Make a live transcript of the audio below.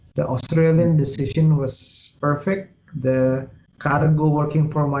The Australian decision was perfect. The cargo working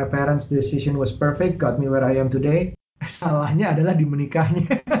for my parents decision was perfect, got me where I am today. Salahnya adalah di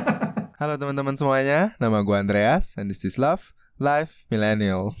menikahnya. Halo teman-teman semuanya, nama gue Andreas, and this is Love, Life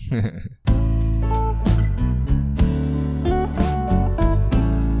Millennial.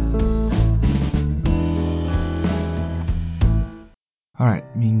 Alright,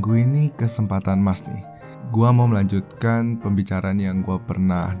 minggu ini kesempatan mas nih. Gua mau melanjutkan pembicaraan yang gua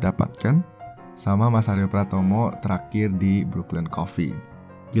pernah dapatkan sama Mas Aryo Pratomo terakhir di Brooklyn Coffee.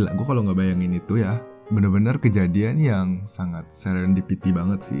 Gila, gua kalau nggak bayangin itu ya, bener-bener kejadian yang sangat serendipity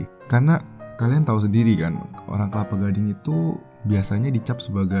banget sih. Karena kalian tahu sendiri kan, orang Kelapa Gading itu biasanya dicap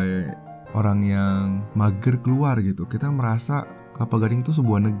sebagai orang yang mager keluar gitu. Kita merasa Kelapa Gading itu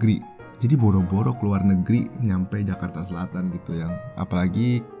sebuah negeri. Jadi boro-boro keluar negeri nyampe Jakarta Selatan gitu yang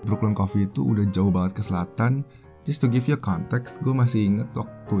apalagi Brooklyn Coffee itu udah jauh banget ke selatan. Just to give you context, gue masih inget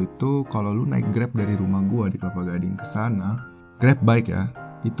waktu itu kalau lu naik Grab dari rumah gue di Kelapa Gading ke sana, Grab bike ya,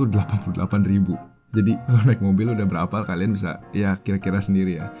 itu 88.000. Jadi kalau naik mobil udah berapa kalian bisa ya kira-kira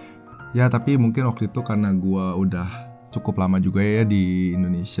sendiri ya. Ya tapi mungkin waktu itu karena gue udah cukup lama juga ya di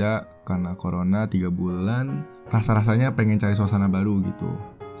Indonesia karena corona 3 bulan, rasa-rasanya pengen cari suasana baru gitu.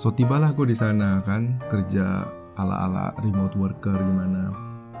 So tibalah gue di sana kan, kerja ala-ala remote worker gimana.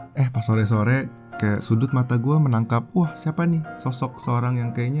 Pas sore-sore kayak sudut mata gue menangkap, wah siapa nih sosok seorang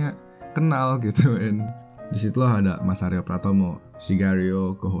yang kayaknya kenal gitu. And disitulah ada Mas Aryo Pratomo,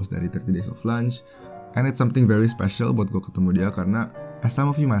 Shigario, co-host dari 30 Days of Lunch. And it's something very special buat gue ketemu dia karena as some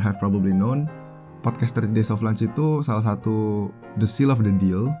of you might have probably known, podcast 30 Days of Lunch itu salah satu the seal of the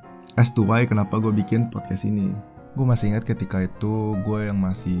deal as to why kenapa gue bikin podcast ini. Gue masih ingat ketika itu gue yang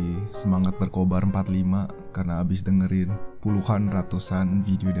masih semangat berkobar 45 karena abis dengerin puluhan ratusan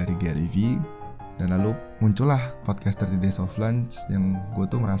video dari Gary V. Dan lalu muncullah podcast 30 Days of Lunch yang gue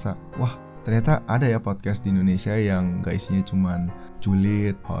tuh merasa, wah ternyata ada ya podcast di Indonesia yang gak isinya cuman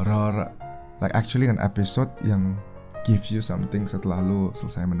julid, horror, like actually an episode yang gives you something setelah lu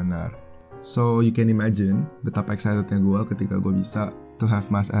selesai mendengar. So you can imagine betapa excitednya gue ketika gue bisa to have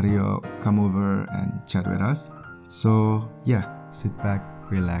Mas Aryo come over and chat with us. So yeah, sit back,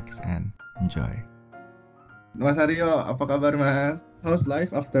 relax, and enjoy. Mas Aryo, apa kabar Mas? How's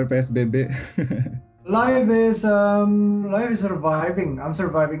life after PSBB? Life is surviving. I'm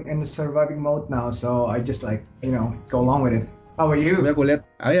surviving in surviving mode now, so I just go along with it. How are you? Aku lihat,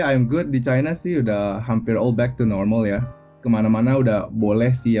 I'm good. Di China sih udah hampir all back to normal ya. Kemana-mana udah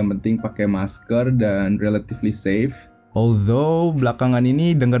boleh sih, yang penting pakai masker dan relatively safe. Although belakangan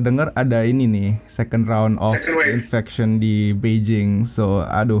ini dengar-dengar ada ini nih, second round of infection di Beijing. So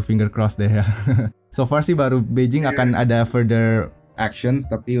aduh, finger crossed deh ya. So far sih baru Beijing akan ada further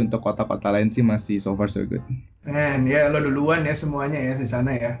actions, tapi untuk kota-kota lain sih masih so far so good. Man, lo duluan ya semuanya ya di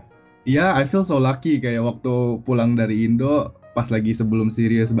sana ya. Yeah, I feel so lucky kayak waktu pulang dari Indo pas lagi sebelum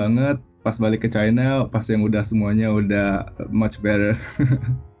serius banget, pas balik ke China pas yang udah semuanya udah much better.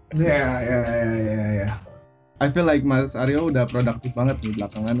 Yeah. I feel like Mas Aryo udah produktif banget nih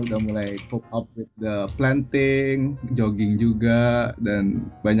belakangan, udah mulai cope up with the planting, jogging juga, dan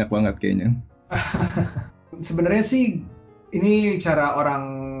banyak banget kayaknya. Sebenarnya sih ini cara orang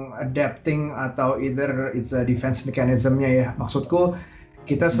adapting atau either it's a defense mechanism-nya ya. Maksudku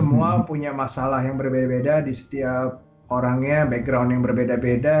kita semua punya masalah yang berbeda-beda di setiap orangnya, background yang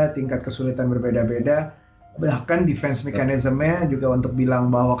berbeda-beda, tingkat kesulitan berbeda-beda. Bahkan defense mechanism-nya juga untuk bilang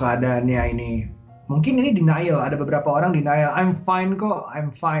bahwa keadaannya ini mungkin ini denial, ada beberapa orang denial, I'm fine kok,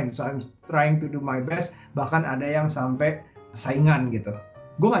 I'm fine, so I'm trying to do my best, bahkan ada yang sampai saingan gitu.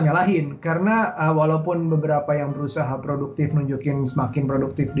 Gue gak nyalahin, karena walaupun beberapa yang berusaha produktif, nunjukin semakin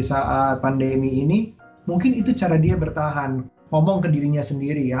produktif di saat pandemi ini, mungkin itu cara dia bertahan, ngomong ke dirinya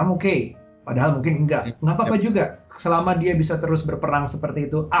sendiri, I'm okay, padahal mungkin enggak apa-apa juga, selama dia bisa terus berperang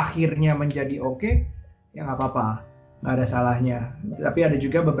seperti itu, akhirnya menjadi okay, ya gak apa-apa, gak ada salahnya. Tapi ada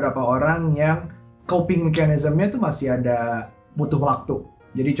juga beberapa orang yang coping mechanism-nya tuh masih ada butuh waktu.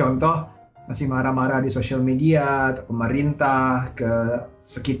 Jadi contoh masih marah-marah di sosial media atau pemerintah ke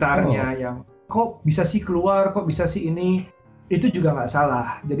sekitarnya yang kok bisa sih keluar, kok bisa sih ini, itu juga nggak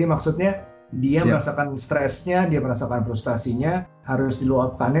salah. Jadi maksudnya dia merasakan stresnya, dia merasakan frustasinya, harus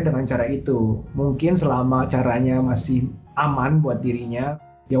diluapkannya dengan cara itu. Mungkin selama caranya masih aman buat dirinya,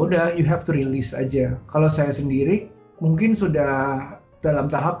 ya udah you have to release aja. Kalau saya sendiri mungkin sudah dalam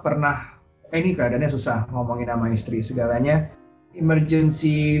tahap pernah ini keadaannya susah, ngomongin sama istri segalanya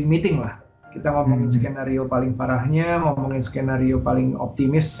emergency meeting lah, kita ngomongin skenario paling parahnya, ngomongin skenario paling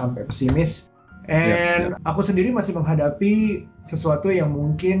optimis sampai pesimis. And aku sendiri masih menghadapi sesuatu yang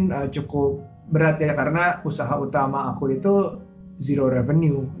mungkin cukup berat ya, karena usaha utama aku itu zero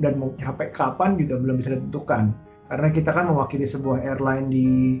revenue, dan mau sampai kapan juga belum bisa ditentukan. Karena kita kan mewakili sebuah airline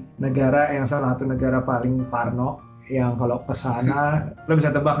di negara yang salah satu negara paling parno, yang kalau ke sana lo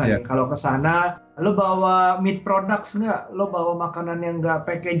bisa tebak kan nih, kalau ke sana lo bawa meat products nggak, lo bawa makanan yang nggak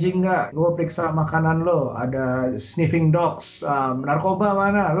packaging nggak, gue periksa makanan lo, ada sniffing dogs, narkoba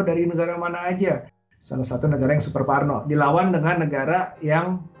mana, lo dari negara mana aja. Salah satu negara yang super parno dilawan dengan negara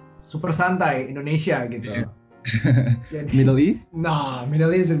yang super santai, Indonesia gitu. Jadi, Middle East? No,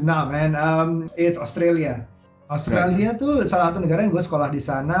 Middle East is not, man. It's Australia. Australia tuh salah satu negara yang gue sekolah di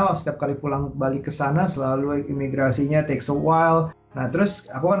sana. Setiap kali pulang balik ke sana selalu imigrasinya takes a while. Nah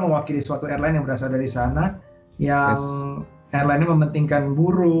terus aku kan mewakili suatu airline yang berasal dari sana, yang airline-nya mementingkan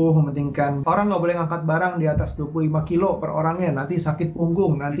buruh, mementingkan orang nggak boleh ngangkat barang di atas 25 kilo per orangnya, nanti sakit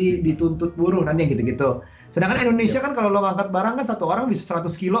punggung, nanti dituntut buruh, nanti yang gitu-gitu. Sedangkan Indonesia kan kalau lo ngangkat barang kan satu orang bisa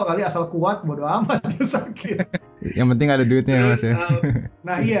 100 kilo kali, asal kuat, bodo amat terus sakit. Yang penting ada duitnya terus, Mas ya.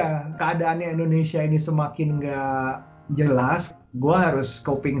 Nah iya, keadaannya Indonesia ini semakin nggak jelas. Gue harus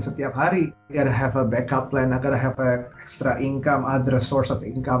coping setiap hari. I gotta have a backup plan, I gotta have a extra income, other source of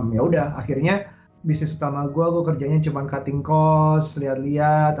income. Ya udah, akhirnya bisnis utama gue kerjanya cuma cutting cost,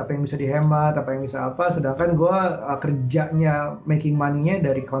 lihat-lihat apa yang bisa dihemat, apa yang bisa apa. Sedangkan gue kerjanya making money-nya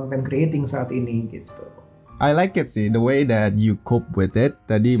dari content creating saat ini gitu. I like it sih, the way that you cope with it.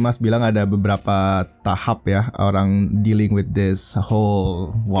 Tadi Mas bilang ada beberapa tahap ya orang dealing with this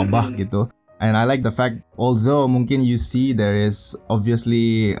whole wabah gitu. And I like the fact, although mungkin you see there is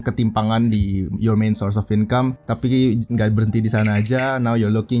obviously ketimpangan di your main source of income, tapi nggak berhenti di sana aja. Now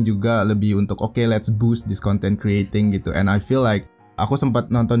you're looking juga lebih untuk okay, let's boost this content creating gitu. And I feel like aku sempat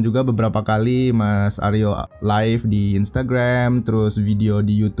nonton juga beberapa kali Mas Aryo live di Instagram, terus video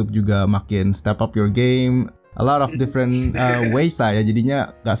di YouTube juga makin step up your game. A lot of different ways lah ya, jadinya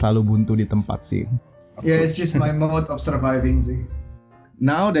nggak selalu buntu di tempat sih. Yeah, it's just my mode of surviving sih.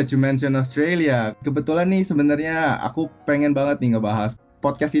 Now that you mention Australia, kebetulan nih sebenarnya aku pengen banget nih ngebahas.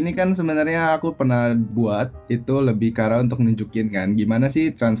 Podcast ini kan sebenarnya aku pernah buat itu lebih karena untuk nunjukin kan gimana sih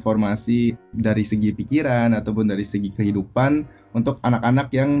transformasi dari segi pikiran ataupun dari segi kehidupan untuk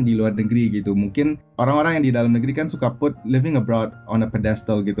anak-anak yang di luar negeri gitu. Mungkin orang-orang yang di dalam negeri kan suka put living abroad on a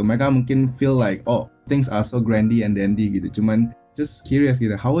pedestal gitu. Mereka mungkin feel like, oh, things are so grandy and dandy gitu. Cuman just curious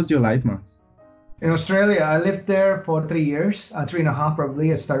gitu, how was your life, Mas? In Australia, I lived there for 3 years, 3.5 probably.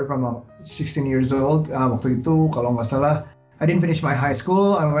 I started from 16 years old. Waktu itu, kalau nggak salah, I didn't finish my high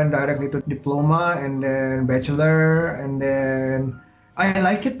school. I went directly to diploma and then bachelor, and then I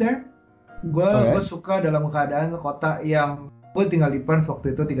like it there. Gue suka dalam keadaan kota yang gue tinggal di Perth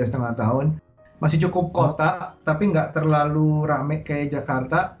waktu itu 3,5 tahun. Masih cukup kota, tapi nggak terlalu rame kayak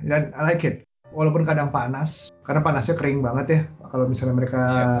Jakarta, dan I like it. Walaupun kadang panas, karena panasnya kering banget ya. Kalau misalnya mereka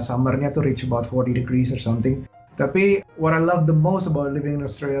summernya tuh reach about 40 degrees or something. Tapi what I love the most about living in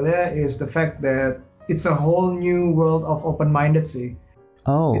Australia is the fact that it's a whole new world of open-minded sih.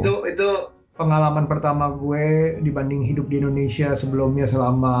 Oh. Itu pengalaman pertama gue dibanding hidup di Indonesia sebelumnya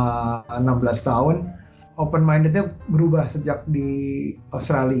selama 16 tahun. Open-mindednya berubah sejak di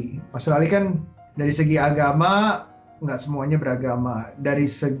Australia. Australia kan dari segi agama nggak semuanya beragama. Dari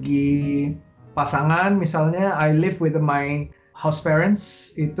segi pasangan misalnya, I live with my house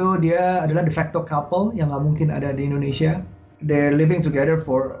parents, itu dia adalah de facto couple yang nggak mungkin ada di Indonesia. They're living together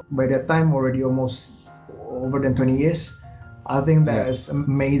for, by that time, already almost over than 20 years. I think that's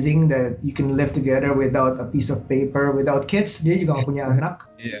amazing that you can live together without a piece of paper, without kids. Dia juga nggak punya anak.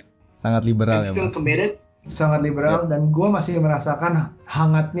 Sangat liberal ya, still Mas. Committed, sangat liberal. Dan gue masih merasakan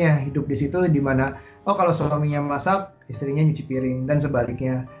hangatnya hidup di situ, di mana kalau suaminya masak, istrinya nyuci piring, dan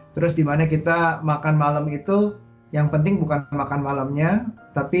sebaliknya. Terus di mana kita makan malam itu, yang penting bukan makan malamnya,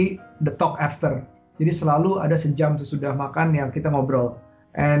 tapi the talk after. Jadi selalu ada sejam sesudah makan yang kita ngobrol.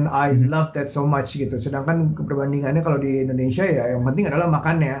 And I love that so much gitu. Sedangkan perbandingannya kalau di Indonesia ya yang penting adalah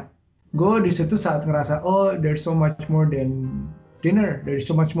makannya. Gue di situ saat ngerasa, there's so much more than dinner, there's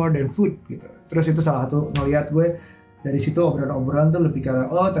so much more than food gitu. Terus itu salah satu ngelihat gue dari situ obrolan-obrolan tuh lebih karena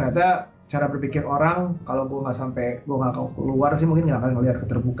ternyata cara berpikir orang, kalau gue nggak keluar sih mungkin nggak akan ngelihat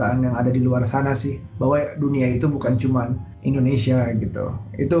keterbukaan yang ada di luar sana sih, bahwa dunia itu bukan cuman Indonesia gitu.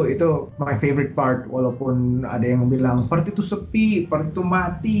 Itu my favorite part. Walaupun ada yang bilang Perth itu sepi, Perth itu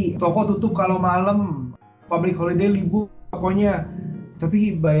mati, toko tutup kalau malam, public holiday libur pokoknya.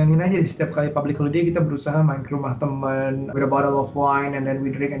 Tapi bayangin aja, setiap kali public holiday kita berusaha main ke rumah teman with a bottle of wine, and then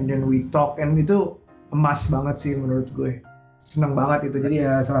we drink and then we talk, and itu emas banget sih menurut gue. Senang banget itu. Jadi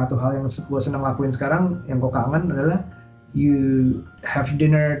ya salah satu hal yang gue senang lakuin sekarang yang gue kangen adalah you have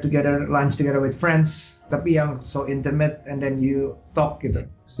dinner together, lunch together with friends, tapi yang so intimate and then you talk gitu.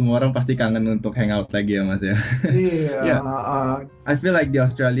 Semua orang pasti kangen untuk hangout lagi ya Mas ya. Iya. Yeah. I feel like di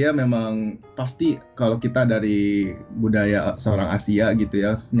Australia memang pasti kalau kita dari budaya seorang Asia gitu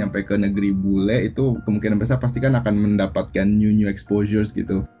ya, nyampe ke negeri bule itu kemungkinan besar pasti kan akan mendapatkan new exposures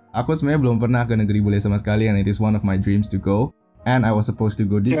gitu. Aku sebenarnya belum pernah ke negeri bule sama sekali, and it is one of my dreams to go. And I was supposed to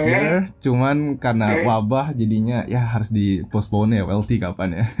go this year, cuman karena wabah jadinya ya harus di-postpone ya, we'll see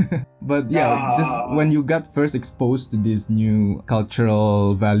kapan ya. But yeah, just when you got first exposed to these new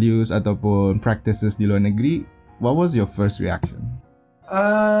cultural values ataupun practices di luar negeri, what was your first reaction?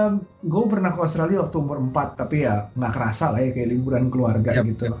 Gue pernah ke Australia waktu umur 4, tapi ya nggak kerasa lah ya, kayak liburan keluarga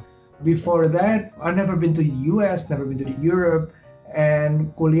gitu. Before that, I never been to the US, never been to the Europe.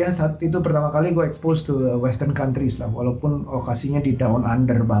 And kuliah saat itu pertama kali gue exposed to Western countries lah, walaupun lokasinya di down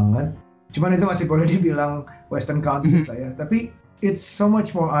under banget. Cuman itu masih boleh dibilang Western countries lah ya. Tapi it's so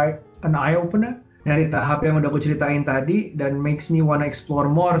much more an eye opener dari tahap yang udah gue ceritain tadi, dan makes me wanna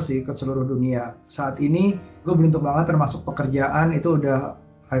explore more sih ke seluruh dunia. Saat ini gue beruntung banget, termasuk pekerjaan itu udah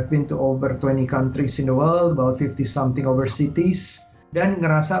I've been to over 20 countries in the world, about 50 something over cities, dan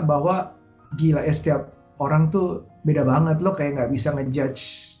ngerasa bahwa gila ya, setiap orang tuh beda banget. Lo kayak nggak bisa ngejudge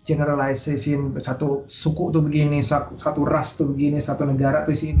generalization satu suku tuh begini, satu ras tuh begini, satu negara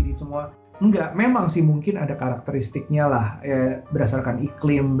tuh isinya gini semua. Enggak, memang sih mungkin ada karakteristiknya lah ya, berdasarkan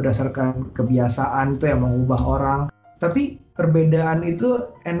iklim, berdasarkan kebiasaan tuh yang mengubah orang. Tapi perbedaan itu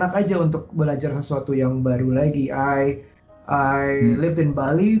enak aja untuk belajar sesuatu yang baru lagi. I lived in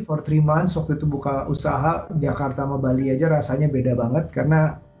Bali for 3 months, waktu itu buka usaha. Jakarta sama Bali aja rasanya beda banget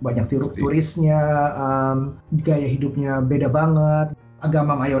karena banyak turisnya, gaya hidupnya beda banget,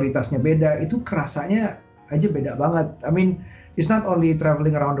 agama mayoritasnya beda, itu kerasanya aja beda banget. I mean, it's not only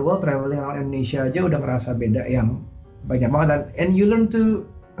traveling around the world, traveling around Indonesia aja udah ngerasa beda yang banyak banget. And you learn to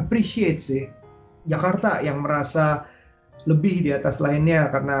appreciate sih. Jakarta yang merasa lebih di atas lainnya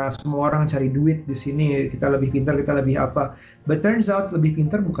karena semua orang cari duit di sini, kita lebih pintar, kita lebih apa. But turns out lebih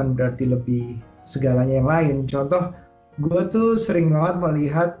pintar bukan berarti lebih segalanya yang lain. Contoh, gue tuh sering banget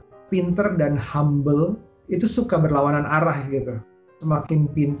melihat pinter dan humble itu suka berlawanan arah gitu. Semakin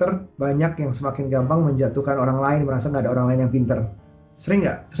pinter, banyak yang semakin gampang menjatuhkan orang lain, merasa nggak ada orang lain yang pinter. Sering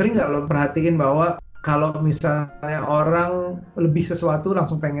nggak lo perhatiin bahwa kalau misalnya orang lebih sesuatu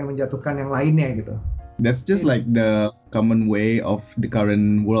langsung pengen menjatuhkan yang lainnya gitu. That's just like the common way of the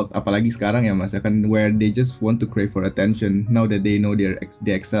current world, apalagi sekarang ya Mas, kan where they just want to crave for attention. Now that they know they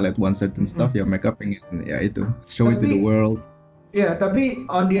excel at one certain stuff, ya mereka pengen ya itu show it to the world. Ya, tapi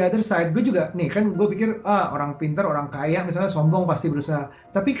on the other side, gue juga nih kan gue pikir orang pintar, orang kaya misalnya sombong pasti berusaha.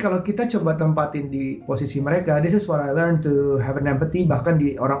 Tapi kalau kita coba tempatin di posisi mereka, this is what I learned to have an empathy, bahkan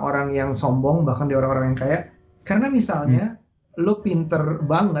di orang-orang yang sombong, bahkan di orang-orang yang kaya. Karena misalnya lo pinter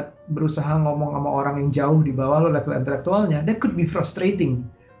banget berusaha ngomong sama orang yang jauh di bawah lo level intelektualnya, that could be frustrating.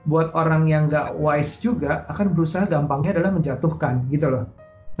 Buat orang yang gak wise juga akan berusaha gampangnya adalah menjatuhkan gitu loh.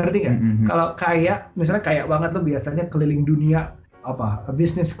 Ngerti gak? Kalau kaya, misalnya kaya banget lo biasanya keliling dunia,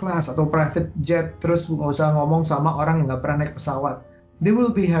 business class atau private jet, terus nggak usah ngomong sama orang yang nggak pernah naik pesawat, they will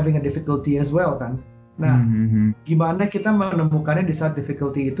be having a difficulty as well kan. Nah, gimana kita menemukannya di saat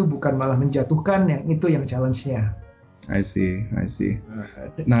difficulty itu bukan malah menjatuhkan, yang itu yang challenge-nya. I see.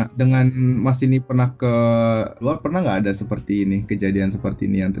 Nah, dengan Mas ini pernah ke luar, pernah nggak ada seperti ini, kejadian seperti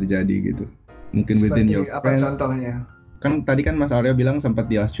ini yang terjadi gitu? Mungkin within your friends. Apa contohnya? Kan tadi kan Mas Aryo bilang sempat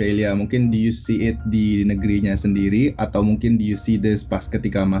di Australia, mungkin do you see it di negerinya sendiri, atau mungkin do you see this pas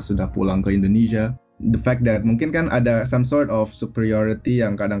ketika Mas sudah pulang ke Indonesia? The fact that mungkin kan ada some sort of superiority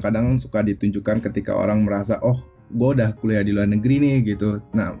yang kadang-kadang suka ditunjukkan ketika orang merasa, oh gue udah kuliah di luar negeri nih gitu.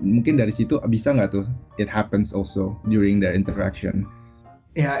 Nah mungkin dari situ bisa nggak tuh it happens also during their interaction?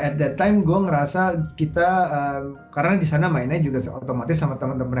 Ya, at that time gue ngerasa kita, karena di sana mainnya juga otomatis sama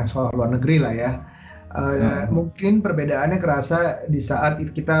teman-teman yang sekolah luar negeri lah ya. Mungkin perbedaannya kerasa di saat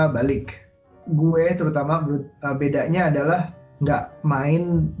kita balik. Gue terutama bedanya adalah nggak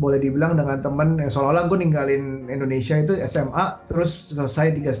main, boleh dibilang dengan temen yang seolah-olah gue ninggalin Indonesia itu SMA, terus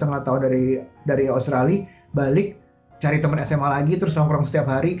selesai 3,5 tahun dari Australia, balik cari teman SMA lagi, terus nongkrong setiap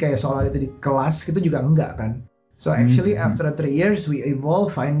hari kayak seolah itu di kelas, gitu juga enggak kan. So actually after 3 years we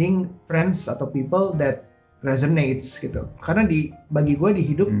evolve finding friends atau people that resonates gitu. Karena bagi gue di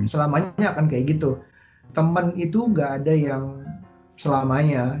hidup selamanya akan kayak gitu. Teman itu nggak ada yang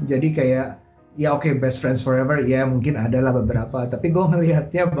selamanya. Jadi kayak ya oke, best friends forever ya mungkin adalah beberapa. Tapi gue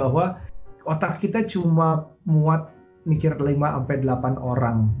ngelihatnya bahwa otak kita cuma muat mikir 5-8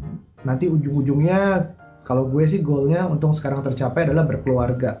 orang. Nanti ujung-ujungnya kalau gue sih goalnya untung sekarang tercapai adalah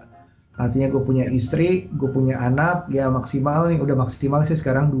berkeluarga. Artinya gue punya istri, gue punya anak, ya maksimal nih, udah maksimal sih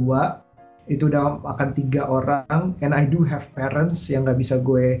sekarang 2. Itu udah akan 3 orang, and I do have parents yang gak bisa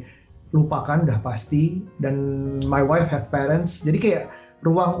gue lupakan udah pasti, dan my wife have parents, jadi kayak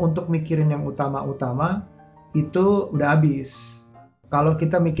ruang untuk mikirin yang utama-utama itu udah habis. Kalau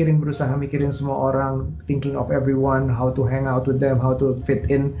kita berusaha mikirin semua orang, thinking of everyone, how to hang out with them, how to fit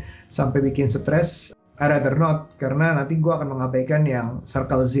in, sampai bikin stres, I rather not, karena nanti gue akan mengabaikan yang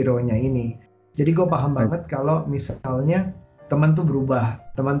circle zero-nya ini. Jadi gue paham banget kalau misalnya teman tuh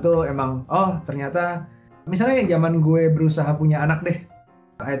berubah. Teman tuh emang, oh ternyata, misalnya zaman gue berusaha punya anak deh,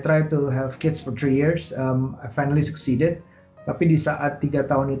 I tried to have kids for 3 years, I finally succeeded. Tapi di saat 3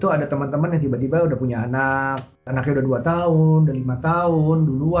 tahun itu ada teman-teman yang tiba-tiba udah punya anak, anaknya udah 2 tahun, udah 5 tahun,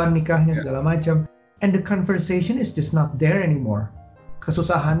 duluan nikahnya segala macam. And the conversation is just not there anymore.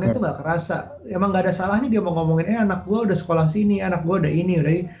 Kesusahannya tuh gak kerasa. Emang gak ada salahnya dia mau ngomongin, anak gue udah sekolah sini, anak gue udah ini,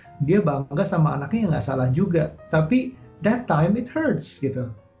 udah ini. Dia bangga sama anaknya yang gak salah juga. Tapi that time it hurts gitu.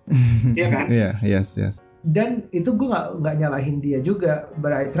 Iya kan? Iya, yes. Dan itu gue nggak nyalahin dia juga,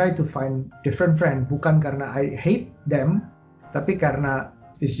 but I try to find different friend, bukan karena I hate them, tapi karena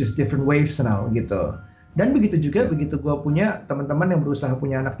it's just different waves now gitu. Dan begitu juga, begitu gue punya teman-teman yang berusaha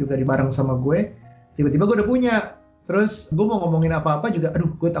punya anak juga di bareng sama gue, tiba-tiba gue udah punya, terus gue mau ngomongin apa-apa juga,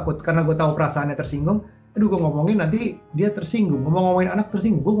 aduh gue takut karena gue tahu perasaannya tersinggung, aduh gue ngomongin nanti dia tersinggung, gue mau ngomongin anak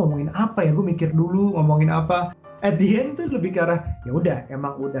tersinggung, gue ngomongin apa ya, gue mikir dulu ngomongin apa. At the end tuh lebih ke arah, ya udah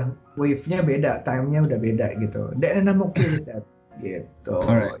emang udah wave-nya beda, time-nya udah beda gitu. And I'm okay with that gitu.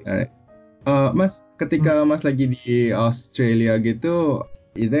 Alright. Mas, ketika Mas lagi di Australia gitu,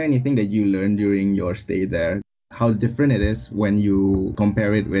 is there anything that you learned during your stay there? How different it is when you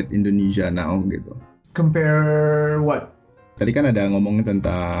compare it with Indonesia now gitu? Compare what? Tadi kan ada ngomong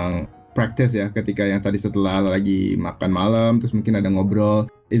tentang practice ya, ketika yang tadi setelah lagi makan malam, terus mungkin ada ngobrol.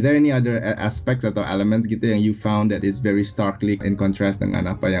 Is there any other aspects atau elements gitu yang you found that is very starkly in contrast dengan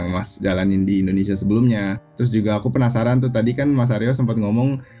apa yang Mas jalanin di Indonesia sebelumnya? Terus juga aku penasaran tuh, tadi kan Mas Aryo sempat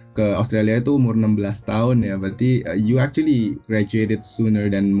ngomong ke Australia itu umur 16 tahun ya, berarti you actually graduated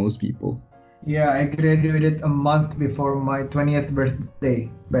sooner than most people. Yeah, I graduated a month before my 20th birthday,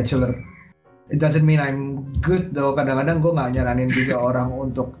 bachelor. It doesn't mean I'm good though, kadang-kadang gue gak nyaranin juga orang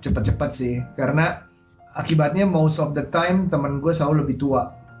untuk cepet-cepet sih, karena akibatnya most of the time temen gue selalu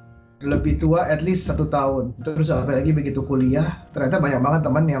lebih tua at least 1 tahun. Terus apalagi begitu kuliah, ternyata banyak banget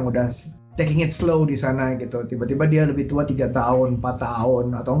teman yang udah taking it slow di sana gitu. Tiba-tiba dia lebih tua 3 tahun, 4 tahun,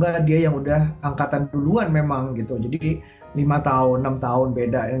 atau enggak dia yang udah angkatan duluan memang gitu. Jadi 5 tahun, 6 tahun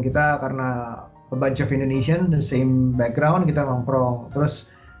beda. Dan kita karena a bunch of Indonesian, the same background, kita nongkrong. Terus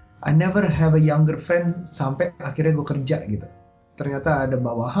I never have a younger friend sampai akhirnya gue kerja gitu. Ternyata ada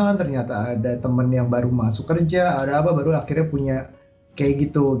bawahan, ternyata ada temen yang baru masuk kerja, ada apa baru akhirnya punya kayak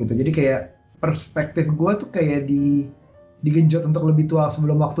gitu. Jadi kayak perspektif gue tuh kayak digenjot untuk lebih tua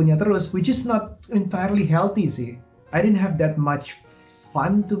sebelum waktunya terus, which is not entirely healthy sih. I didn't have that much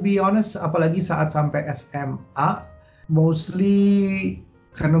fun to be honest, apalagi saat sampai SMA. Mostly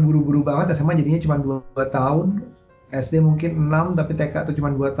karena buru-buru banget, SMA jadinya cuma 2 tahun, SD mungkin 6, tapi TK tuh cuma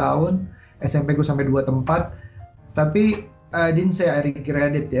 2 tahun, SMP gue sampai 2 tempat. Tapi I didn't say I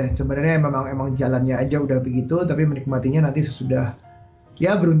regret it ya, sebenarnya emang jalannya aja udah begitu, tapi menikmatinya nanti sesudah,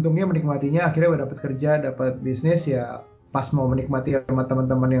 ya beruntungnya menikmatinya akhirnya udah dapat kerja, dapat bisnis, ya pas mau menikmati sama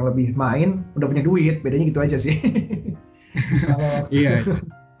teman-teman yang lebih main udah punya duit, bedanya gitu aja sih. Iya.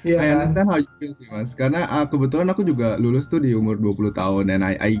 Iya I kan? understand how you feel sih Mas, karena kebetulan aku juga lulus tuh di umur 20 tahun, and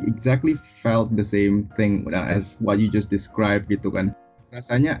I exactly felt the same thing as what you just described gitu kan.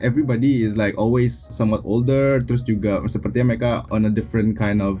 Rasanya everybody is like always somewhat older, terus juga sepertinya mereka on a different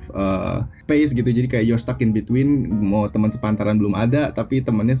kind of space gitu, jadi kayak you're stuck in between, mau teman sepantaran belum ada, tapi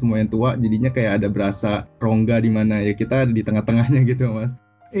temannya semua yang tua, jadinya kayak ada berasa rongga di mana ya kita ada di tengah-tengahnya gitu Mas.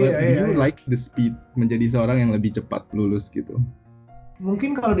 But do you like the speed, menjadi seorang yang lebih cepat lulus gitu?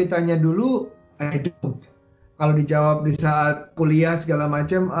 Mungkin kalau ditanya dulu, I don't. Kalau dijawab di saat kuliah segala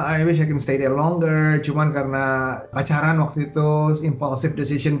macam, I wish I can stay there longer. Cuman karena pacaran waktu itu, impulsive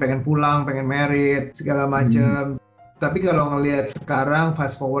decision, pengen pulang, pengen married, segala macam. Tapi kalau ngelihat sekarang,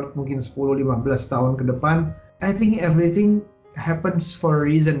 fast forward mungkin 10-15 tahun ke depan, I think everything happens for a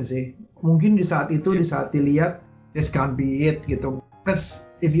reason sih. Mungkin di saat itu, di saat dilihat, this can't be it gitu. Because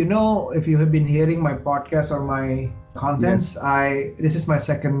if you have been hearing my podcast or my contents, this is my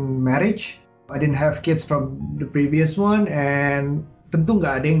second marriage. I didn't have kids from the previous one, and tentu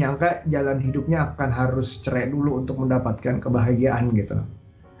nggak ada yang nyangka jalan hidupnya akan harus cerai dulu untuk mendapatkan kebahagiaan gitu.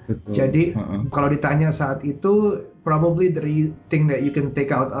 Betul. Jadi kalau ditanya saat itu, probably the thing that you can take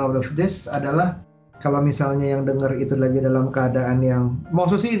out of this adalah kalau misalnya yang denger itu lagi dalam keadaan yang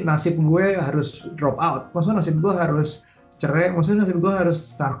maksud sih nasib gue harus drop out, maksudnya nasib gue harus cerai, maksudnya nasib gue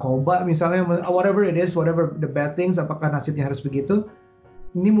harus narkoba misalnya, whatever it is, whatever the bad things, apakah nasibnya harus begitu.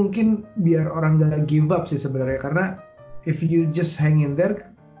 Ini mungkin biar orang gak give up sih sebenarnya, karena if you just hang in there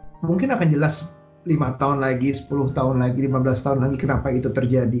mungkin akan jelas 5 tahun lagi, 10 tahun lagi, 15 tahun lagi kenapa itu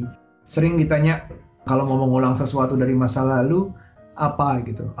terjadi. Sering ditanya kalau mau mengulang sesuatu dari masa lalu apa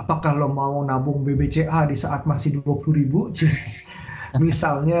gitu, apakah lo mau nabung BBCA di saat masih 20.000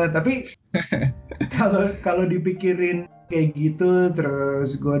 misalnya. Tapi kalau dipikirin kayak gitu,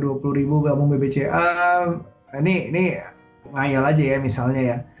 terus gue 20.000 nabung BBCA, ini ngayal aja ya misalnya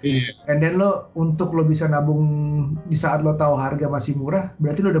ya. And then untuk lo bisa nabung di saat lo tahu harga masih murah,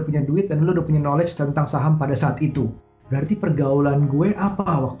 berarti lo udah punya duit dan lo udah punya knowledge tentang saham pada saat itu. Berarti pergaulan gue apa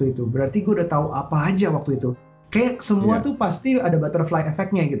waktu itu, berarti gue udah tahu apa aja waktu itu. Kayak semua tuh pasti ada butterfly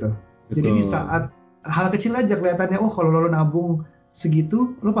effect-nya gitu. Betul. Jadi di saat hal kecil aja kelihatannya, kalau lo nabung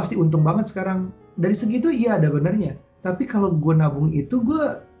segitu, lo pasti untung banget sekarang. Dari segitu iya ada benernya. Tapi kalau gue nabung itu,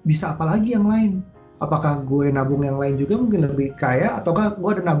 gue bisa apa lagi yang lain? Apakah gue nabung yang lain juga mungkin lebih kaya, ataukah gue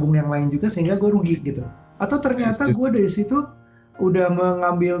ada nabung yang lain juga sehingga gue rugi gitu? Atau ternyata gue dari situ udah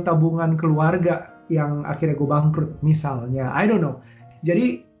mengambil tabungan keluarga yang akhirnya gue bangkrut misalnya. I don't know.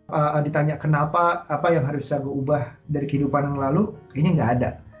 Jadi ditanya kenapa, apa yang harus saya gue ubah dari kehidupan yang lalu, kayaknya nggak ada.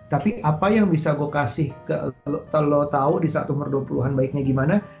 Tapi apa yang bisa gue kasih ke lo tahu di saat umur 20-an baiknya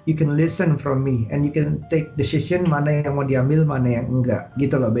gimana, you can listen from me and you can take decision mana yang mau diambil, mana yang enggak.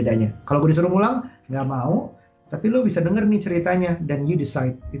 Gitu loh bedanya. Kalau gue disuruh ngulang, nggak mau, tapi lo bisa denger nih ceritanya dan you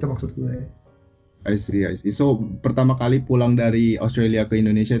decide. Itu maksud gue. I see. So, pertama kali pulang dari Australia ke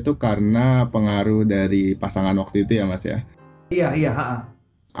Indonesia itu karena pengaruh dari pasangan waktu itu ya Mas ya? Iya.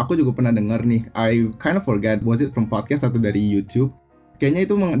 Aku juga pernah dengar nih, I kind of forget, was it from podcast atau dari YouTube? Kayaknya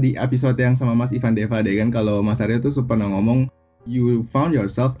itu di episode yang sama Mas Ivan Deva deh kan, kalau Mas Arya tuh pernah ngomong, you found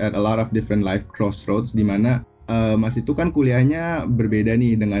yourself at a lot of different life crossroads, di mana Mas itu kan kuliahnya berbeda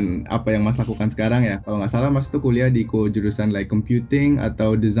nih dengan apa yang Mas lakukan sekarang ya. Kalau nggak salah Mas itu kuliah di jurusan like computing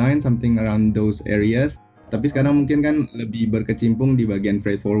atau design, something around those areas. Tapi sekarang mungkin kan lebih berkecimpung di bagian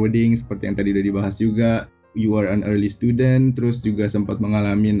freight forwarding, seperti yang tadi udah dibahas juga. You are an early student, terus juga sempat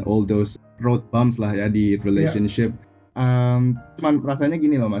mengalami all those road bumps lah ya di relationship. Cuman rasanya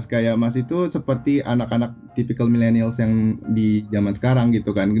gini loh Mas, kayak Mas itu seperti anak-anak typical millennials yang di zaman sekarang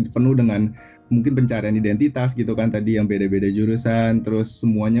gitu kan, penuh dengan mungkin pencarian identitas gitu kan, tadi yang beda-beda jurusan, terus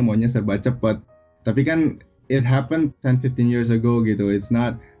semuanya maunya serba cepat. Tapi kan it happened 10-15 years ago gitu, it's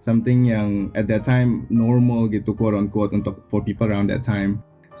not something yang at that time normal gitu, quote unquote, for people around that time.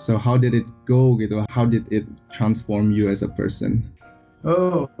 So how did it go gitu? How did it transform you as a person?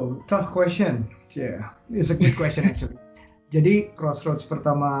 Oh, tough question. Yeah, it's a good question actually. Jadi crossroads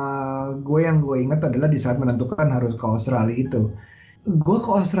pertama yang gue ingat adalah di saat menentukan harus ke Australia itu. Gue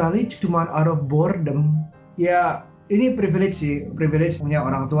ke Australia cuma out of boredom. Ya, ini privilege punya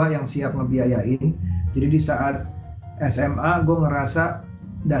orang tua yang siap ngebiayain. Jadi di saat SMA gue ngerasa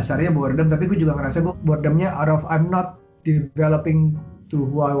dasarnya boredom, tapi gue juga ngerasa gue boredomnya out of I'm not developing to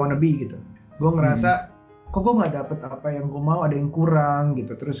who I wanna be gitu. Gue ngerasa kok gue nggak dapet apa yang gue mau, ada yang kurang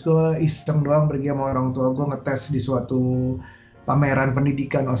gitu. Terus gue iseng doang pergi sama orang tua gue ngetes di suatu pameran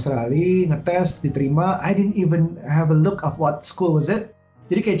pendidikan Australia, ngetes diterima. I didn't even have a look of what school was it.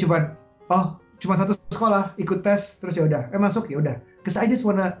 Jadi kayak cuma satu sekolah ikut tes terus ya udah masuk ya udah. Cause I just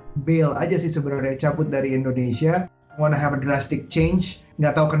wanna bail aja sih sebenarnya, cabut dari Indonesia, wanna have a drastic change.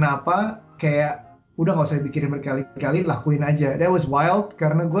 Nggak tahu kenapa kayak udah nggak usah dipikirin berkali-kali, lakuin aja. That was wild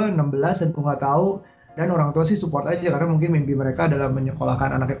karena gue 16 dan gue nggak tahu, dan orang tua sih support aja karena mungkin mimpi mereka adalah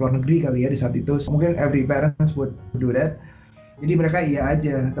menyekolahkan anaknya ke luar negeri kali ya di saat itu. Mungkin every parents would do that. Jadi mereka iya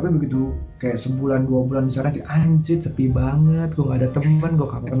aja. Tapi begitu kayak sebulan 2 bulan di sana, kayak anjir sepi banget, gue nggak ada teman, gue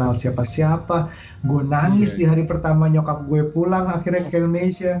nggak kenal siapa-siapa. Gue nangis di hari pertama nyokap gue pulang akhirnya ke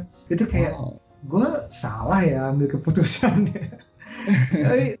Indonesia. Itu kayak gue salah ya ambil keputusannya.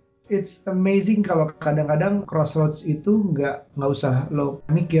 Tapi it's amazing kalau kadang-kadang crossroads itu nggak usah lo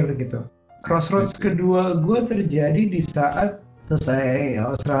mikir gitu. Crossroads kedua gue terjadi di saat selesai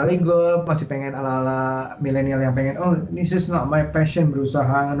Australia. Gue masih pengen ala-ala milenial yang pengen, this is not my passion,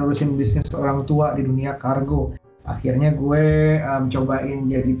 berusaha nurusin bisnis orang tua di dunia kargo. Akhirnya gue cobain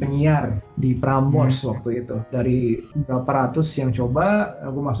jadi penyiar di Prambors waktu itu. Dari berapa ratus yang coba,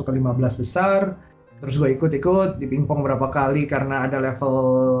 gue masuk ke 15 besar. Terus gue ikut di pingpong berapa kali karena ada level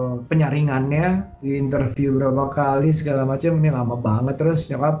penyaringannya, di interview berapa kali segala macam. Ini lama banget. Terus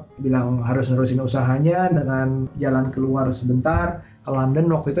nyokap bilang harus nerusin usahanya dengan jalan keluar sebentar ke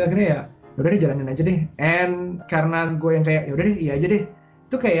London waktu itu. Akhirnya ya udah deh jalanin aja deh. And karena gue yang kayak ya udah deh iya aja deh,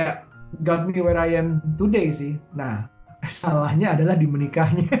 itu kayak got me where I am today sih. Nah, salahnya adalah di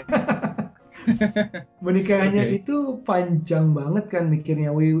menikahnya. Menikahnya itu panjang banget kan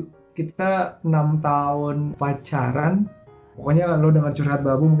mikirnya. Kita 6 tahun pacaran. Pokoknya lo dengar curhat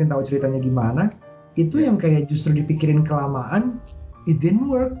Babu mungkin tahu ceritanya gimana. Itu yang kayak justru dipikirin kelamaan, it didn't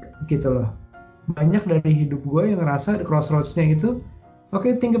work gitu loh. Banyak dari hidup gue yang ngerasa the crossroads-nya itu,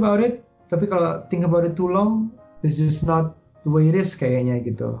 think about it. Tapi kalau think about it too long, it's just not the way it is kayaknya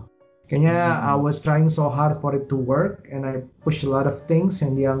gitu. Kayaknya I was trying so hard for it to work and I push a lot of things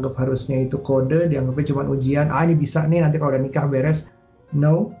yang dianggap harusnya itu kode, dianggapnya cuma ujian. Ini bisa nih nanti kalau udah nikah beres.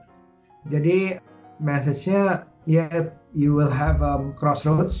 No. Jadi message-nya you will have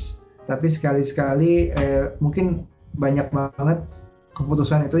crossroads, tapi sekali-sekali mungkin banyak banget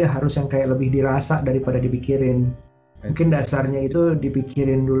keputusan itu ya harus yang kayak lebih dirasa daripada dipikirin. Mungkin dasarnya itu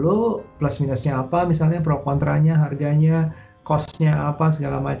dipikirin dulu plus minusnya apa, misalnya pro kontranya, harganya, cost-nya apa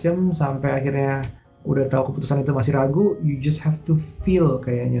segala macam, sampai akhirnya udah tahu keputusan itu masih ragu, you just have to feel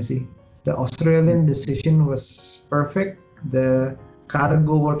kayaknya sih. The Australian decision was perfect, the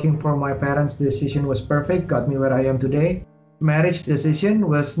cargo working for my parents decision was perfect, got me where I am today. Marriage decision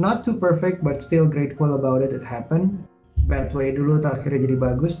was not too perfect but still grateful about it happened. Bad way dulu akhirnya jadi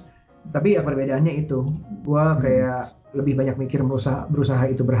bagus. Tapi ya perbedaannya itu, gue kayak lebih banyak mikir berusaha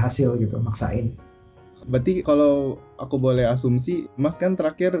itu berhasil gitu, maksain. Berarti kalau aku boleh asumsi, Mas kan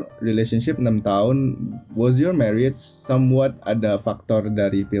terakhir relationship 6 tahun, was your marriage somewhat ada faktor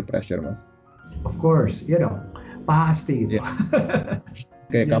dari peer pressure, Mas? Of course, ya dong, pasti itu.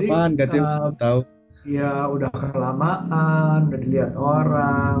 Kayak kapan katanya tahu? Ya udah kelamaan, udah dilihat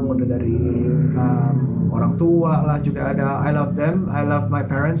orang, udah dari orang tua lah juga ada. I love them, I love my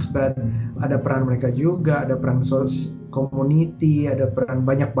parents, but ada peran mereka juga, ada peran community, ada peran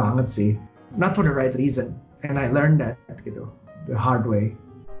banyak banget sih. Not for the right reason, and I learned that gitu, the hard way.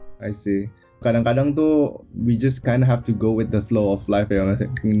 I see. Kadang-kadang tuh we just kind of have to go with the flow of life ya, Mas.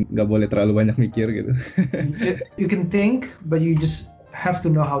 Nggak boleh terlalu banyak mikir gitu. You can think, but you just have to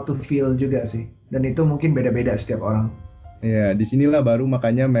know how to feel juga sih. Dan itu mungkin beda-beda setiap orang. Ya, disinilah baru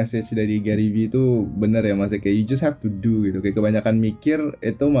makanya message dari Gary Vee itu benar ya Mas, kayak you just have to do gitu. Kayak kebanyakan mikir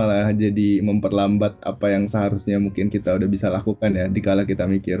itu malah jadi memperlambat apa yang seharusnya mungkin kita udah bisa lakukan ya dikala kita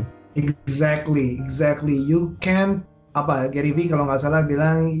mikir. Exactly. You can't, Gary Vee kalau nggak salah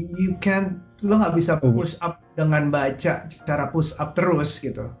bilang, lo nggak bisa push up dengan baca cara push up terus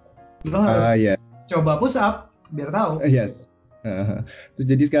gitu. Lo harus coba push up biar tahu. Yes. Terus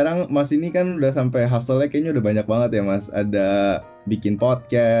jadi sekarang Mas ini kan udah sampai hustle-nya kayaknya udah banyak banget ya Mas. Ada bikin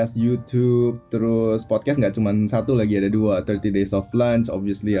podcast, YouTube, terus podcast nggak cuma satu lagi, ada 2, 30 Days of Lunch,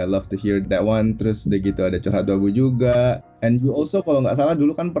 obviously I love to hear that one. Terus udah gitu ada Curhat Babu juga. And you also kalau nggak salah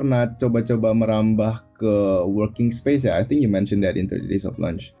dulu kan pernah coba-coba merambah ke working space ya. I think you mentioned that in 30 Days of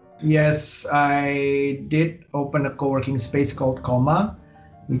Lunch. Yes, I did open a co-working space called Coma,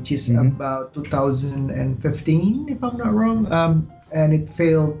 which is about 2015, if I'm not wrong, and it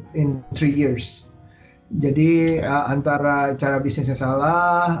failed in 3 years. Jadi antara cara bisnisnya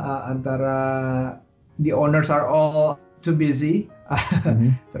salah, antara the owners are all too busy,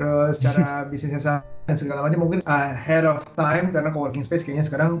 terus cara bisnisnya salah dan segala macam, mungkin ahead of time karena co-working space kayaknya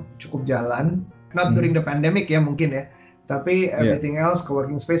sekarang cukup jalan, not during the pandemic ya mungkin ya, tapi everything else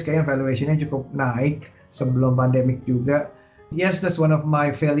co-working space kayaknya valuation-nya cukup naik sebelum pandemic juga. Yes, that's one of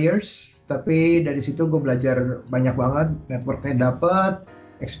my failures. Tapi dari situ gue belajar banyak banget, networknya dapet,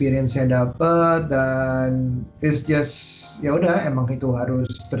 experience-nya dapet, dan it's just ya udah emang itu harus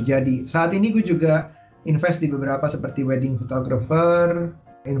terjadi. Saat ini gue juga invest di beberapa seperti wedding photographer,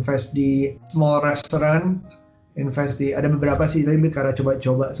 invest di small restaurant, invest di ada beberapa sih lebih karena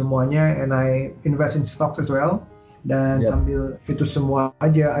coba-coba semuanya, and I invest in stocks as well. Dan sambil itu semua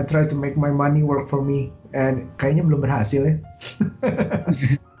aja, I try to make my money work for me. And kayaknya belum berhasil ya.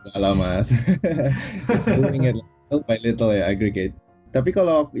 Gak lah Mas. It's doing it little by little ya, aggregate. Tapi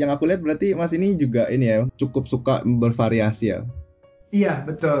kalau yang aku lihat berarti Mas ini juga ini ya, cukup suka bervariasi ya. Iya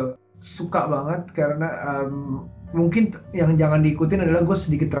betul, suka banget karena mungkin yang jangan diikutin adalah gue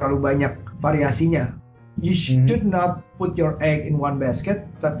sedikit terlalu banyak variasinya. You should not put your egg in one basket,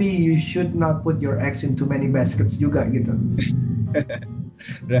 tapi you should not put your eggs in too many baskets juga gitu.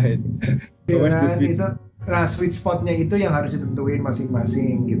 Right. Ya kan? Sweet spotnya itu yang harus ditentuin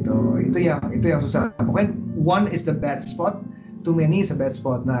masing-masing gitu. Itu yang susah. Pokoknya one is the bad spot, too many is a bad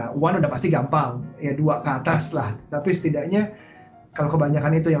spot. Nah, one udah pasti gampang, ya 2 ke atas lah. Tapi setidaknya kalau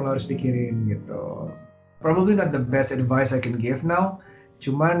kebanyakan itu yang lo harus pikirin gitu. Probably not the best advice I can give now.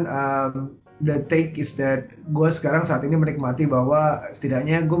 Cuman the take is that gue sekarang saat ini menikmati bahwa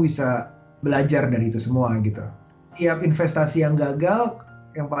setidaknya gue bisa belajar dari itu semua gitu. Tiap investasi yang gagal,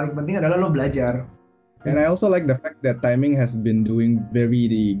 yang paling penting adalah lo belajar. And I also like the fact that timing has been doing very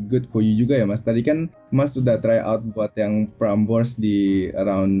good for you juga ya Mas. Tadi kan Mas sudah try out buat yang Prambors di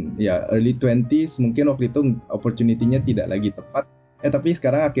around early 20s. Mungkin waktu itu opportunity-nya tidak lagi tepat. Tapi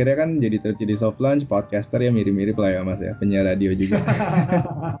sekarang akhirnya kan jadi 30 Days of Lunch, podcaster ya mirip-mirip lah ya Mas ya, penyiar radio juga.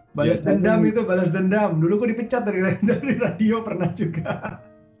 Balas dendam itu, balas dendam. Dulu gue dipecat dari radio pernah juga.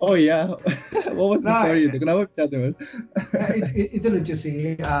 Oh iya, what was the story itu? Kenapa pecat Mas? Itu lucu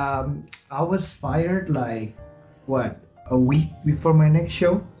sih. I was fired like a week before my next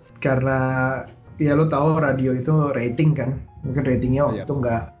show karena ya lo tahu radio itu rating kan, mungkin ratingnya waktu itu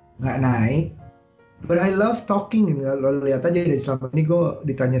nggak naik. But I love talking. Lo lihat aja dari selama ini gue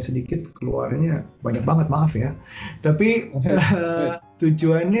ditanya sedikit keluarnya banyak banget, maaf ya. Tapi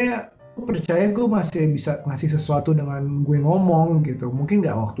tujuannya gue percaya gue masih bisa ngasih sesuatu dengan gue ngomong gitu. Mungkin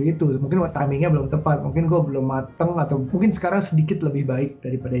nggak waktu itu, mungkin timingnya belum tepat, mungkin gue belum mateng, atau mungkin sekarang sedikit lebih baik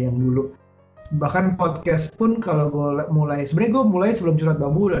daripada yang dulu. Bahkan podcast pun kalau gue mulai, sebenarnya gue mulai sebelum Curhat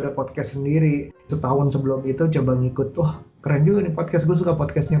Bambu udah ada podcast sendiri. Setahun sebelum itu coba ngikut, keren juga nih podcast. Gue suka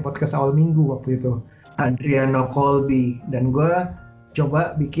podcastnya, podcast awal minggu waktu itu, Adriano Colby, dan gue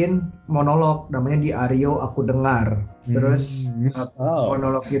coba bikin monolog namanya Di Aryo Aku Dengar. Terus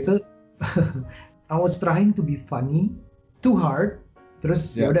monolog itu I was trying to be funny, too hard,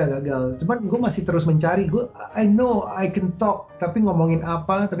 terus ya udah gagal. Cuman gue masih terus mencari. I know I can talk, tapi ngomongin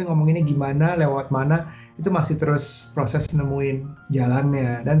apa, tapi ngomonginnya gimana, lewat mana, itu masih terus proses nemuin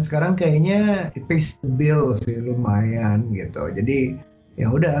jalannya. Dan sekarang kayaknya it pays the bill sih, lumayan gitu. Jadi ya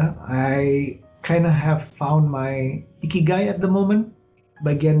udah, I kind of have found my ikigai at the moment.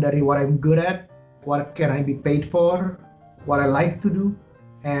 Bagian dari what I'm good at, what can I be paid for, what I like to do,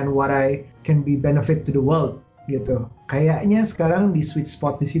 and what I can be benefit to the world gitu. Kayaknya sekarang di sweet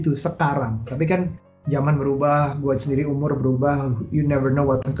spot di situ sekarang. Tapi kan zaman berubah, gue sendiri umur berubah. You never know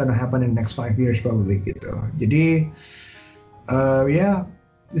what's gonna happen in the next 5 years probably gitu. Jadi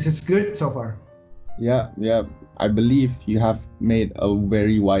this is good so far. Yeah, I believe you have made a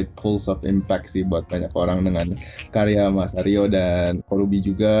very wide pulse of impact sih buat banyak orang dengan karya Mas Aryo dan Korubi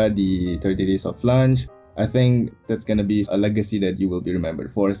juga di 30 Days of Lunch. I think that's gonna be a legacy that you will be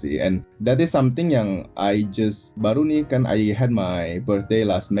remembered for sih. And that is something yang I just baru nih kan, I had my birthday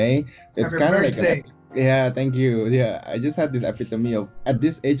last May. It's kind of like thank you. Yeah, I just had this epitome of at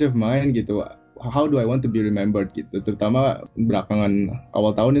this age of mine gitu. How do I want to be remembered gitu. Terutama belakangan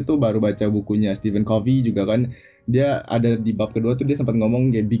awal tahun itu baru baca bukunya Stephen Covey juga kan. Dia ada di bab kedua tuh dia sempat ngomong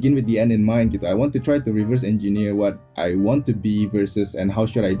begin with the end in mind gitu. I want to try to reverse engineer what I want to be versus and how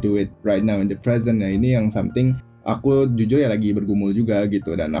should I do it right now in the present. Nah ini yang something aku jujur ya lagi bergumul juga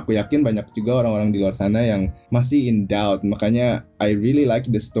gitu. Dan aku yakin banyak juga orang-orang di luar sana yang masih in doubt. Makanya I really like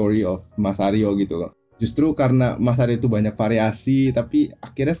the story of Mas Aryo gitu loh. Justru karena Mas Aryo itu banyak variasi, tapi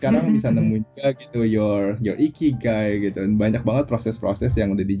akhirnya sekarang bisa nemuin juga gitu your ikigai gitu. Banyak banget proses-proses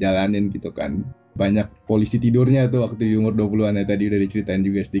yang udah dijalanin gitu kan. Banyak polisi tidurnya tuh waktu di umur 20-an ya, tadi udah diceritain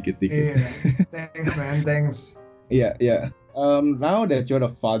juga sedikit-sedikit. Thanks man, thanks. Iya. Now that you're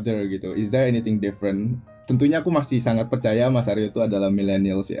a father gitu, is there anything different? Tentunya aku masih sangat percaya Mas Aryo itu adalah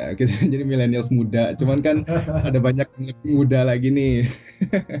millennials ya. Jadi millennials muda, cuman kan ada banyak muda lagi nih.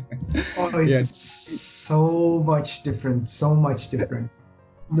 It's so much different.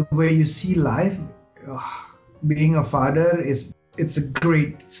 The way you see life, being a father it's a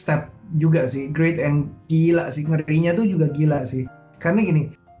great step juga sih, great and gila sih, ngerinya tuh juga gila sih. Karena gini,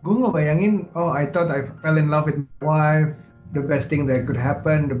 gue ngebayangin, I thought I fell in love with my wife, the best thing that could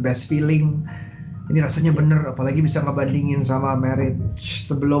happen, the best feeling. Ini rasanya bener, apalagi bisa ngebandingin sama marriage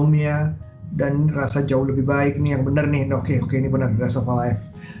sebelumnya dan rasa jauh lebih baik nih, yang bener nih. Oke, ini bener, the rest of my life.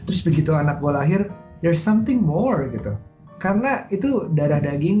 Terus begitu anak gue lahir, there's something more gitu. Karena itu darah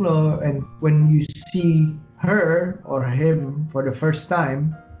daging lo, and when you see her or him for the first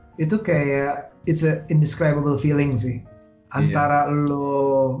time, itu kayak it's a indescribable feeling sih. Antara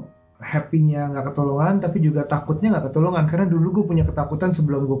lo happy-nya nggak ketulungan, tapi juga takutnya nggak ketulungan. Karena dulu gue punya ketakutan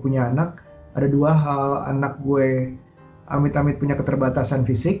sebelum gue punya anak. Ada dua hal, anak gue amit-amit punya keterbatasan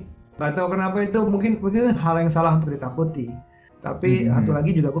fisik. Gak tahu kenapa itu mungkin hal yang salah untuk ditakuti. Tapi satu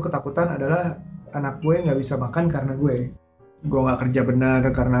lagi juga gue ketakutan adalah anak gue nggak bisa makan karena gue nggak kerja benar,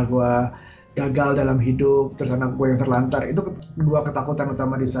 karena gue gagal dalam hidup, terus anak gue yang terlantar. Itu dua ketakutan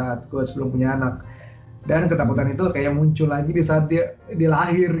utama di saat gue sebelum punya anak. Dan ketakutan itu kayak muncul lagi di saat dia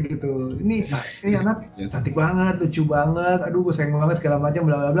lahir gitu. Ini anak cantik banget, lucu banget, aduh gue sayang banget segala macam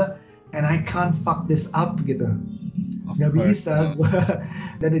bla bla bla. And I can't fuck this up gitu. Gak bisa gue.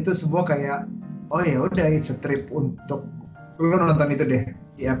 Dan itu semua kayak ya udah, it's a trip untuk lo nonton itu deh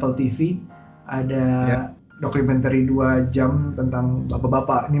di Apple TV. Ada dokumenter 2 jam tentang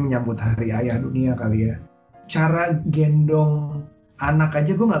bapak-bapak ini menyambut Hari Ayah Dunia kali ya. Cara gendong anak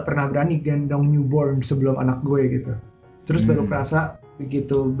aja gue nggak pernah berani gendong newborn sebelum anak gue gitu. Terus baru kerasa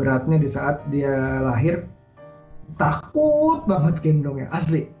begitu beratnya di saat dia lahir, takut banget gendongnya,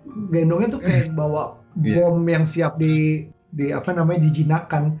 asli. Gendongnya tuh kayak bawa bom yang siap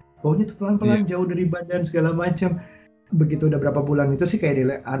dijinakan. Baunya tuh pelan-pelan jauh dari badan segala macam. Begitu udah berapa bulan itu sih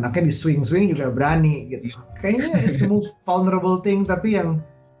kayak anaknya di swing juga berani gitu. Kayaknya it's the most vulnerable thing, tapi yang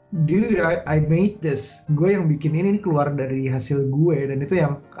dude, I made this. Gue yang bikin ini keluar dari hasil gue, dan itu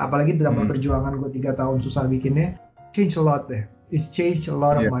yang apalagi dalam perjuangan gue 3 tahun susah bikinnya, change a lot deh. It changed a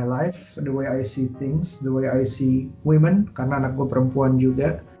lot of my life, the way I see things, the way I see women, karena anak gue perempuan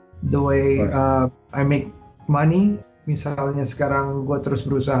juga, the way I make money. Misalnya sekarang gue terus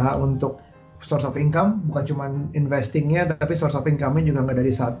berusaha untuk source of income, bukan cuma investingnya, tapi source of income-nya juga nggak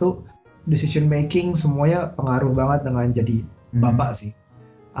dari satu. Decision making semuanya pengaruh banget dengan jadi bapak sih.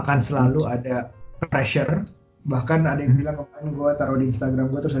 Akan selalu ada pressure. Bahkan ada yang bilang, kemarin gue taruh di Instagram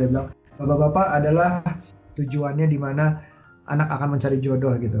gue, terus ada yang bilang bapak-bapak adalah tujuannya di mana anak akan mencari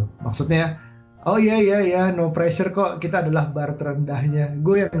jodoh gitu. Maksudnya, oh iya no pressure kok, kita adalah bar terendahnya.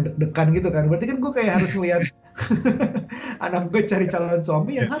 Gue yang deg-degan gitu kan. Berarti kan gue kayak harus ngeliat anak gue cari calon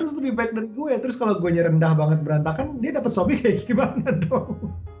suami yang harus lebih baik dari gue. Terus kalau gue rendah banget berantakan, dia dapat suami kayak gimana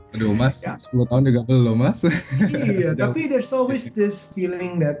dong? Aduh mas, 10 tahun juga belum mas. Iya, tapi there's always this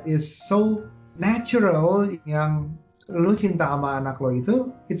feeling that is so natural, yang lu cinta sama anak lo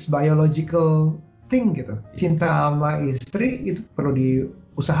itu, it's biological thing gitu. Cinta sama istri itu perlu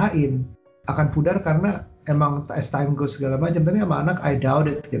diusahain. Akan pudar karena emang as time goes segala macam, tapi sama anak I doubt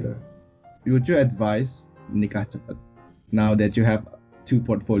it gitu. Would you advise nikah cepat now that you have 2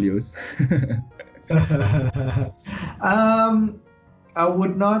 portfolios? I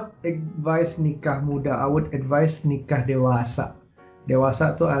would not advise nikah muda. I would advise nikah dewasa.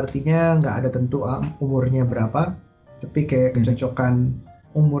 Dewasa tuh artinya nggak ada tentu umurnya berapa, tapi kayak kecocokan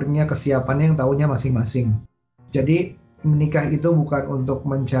umurnya, kesiapannya yang tahunya masing-masing. Jadi menikah itu bukan untuk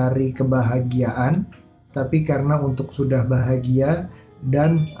mencari kebahagiaan, tapi karena untuk sudah bahagia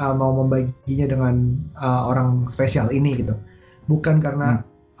dan mau membaginya dengan orang spesial ini gitu. Bukan karena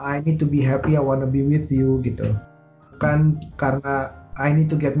I need to be happy, I wanna be with you gitu. Bukan karena I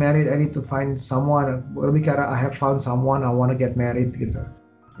need to get married, I need to find someone. Lebih karena I have found someone, I wanna get married gitu.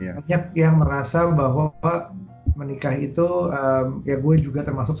 Banyak yang merasa bahwa menikah itu, ya gue juga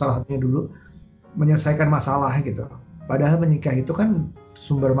termasuk salah satunya dulu, menyelesaikan masalah gitu. Padahal menikah itu kan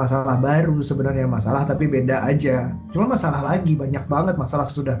sumber masalah baru sebenarnya, masalah tapi beda aja. Cuma masalah lagi, banyak banget masalah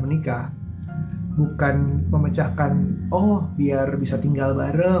sesudah menikah. Bukan memecahkan, biar bisa tinggal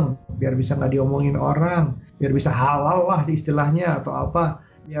bareng, biar bisa nggak diomongin orang, biar bisa halal lah istilahnya atau apa.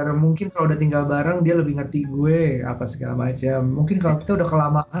 Biar mungkin kalau udah tinggal bareng dia lebih ngerti gue, apa segala macam. Mungkin kalau kita udah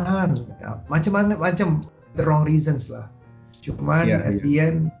kelamaan, macam-macam, the wrong reasons lah. Cuman at the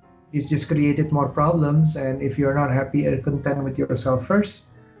end, it's just created more problems, and if you're not happy and content with yourself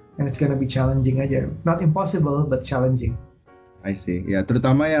first, and it's gonna be challenging aja. Not impossible, but challenging. I see. Ya,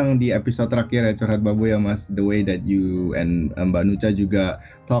 terutama yang di episode terakhir ya, Curhat Babu ya Mas, the way that you and Mbak Nucha juga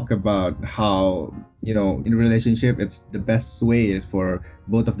talk about how, you know, in relationship it's the best way is for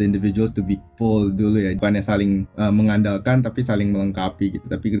both of the individuals to be full dulu ya. Bukannya saling mengandalkan tapi saling melengkapi gitu.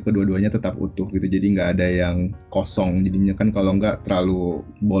 Tapi kedua-duanya tetap utuh gitu. Jadi nggak ada yang kosong. Jadinya kan kalau nggak terlalu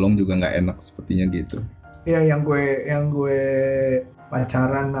bolong juga nggak enak sepertinya gitu. Ya, yang gue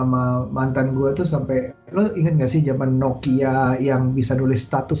pacaran sama mantan gue tuh sampai, lo inget gak sih zaman Nokia yang bisa nulis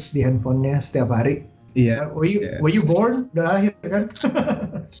status di handphonenya setiap hari? Iya. Were you born? Udah lahir kan?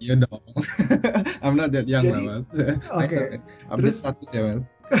 Iya dong. I'm not that young lah mas. Oke. Update status ya mas.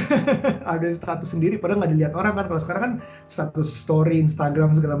 Ada status sendiri, padahal nggak dilihat orang kan. Kalau sekarang kan status story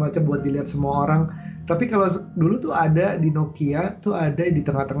Instagram segala macam buat dilihat semua orang. Tapi kalau dulu tuh ada di Nokia tuh ada di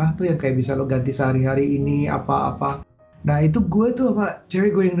tengah-tengah tuh yang kayak bisa lo ganti sehari-hari ini apa-apa. Nah itu gue tuh sama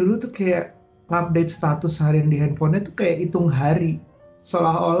cewek gue yang dulu tuh kayak ngupdate status harian di handphonenya tuh kayak hitung hari,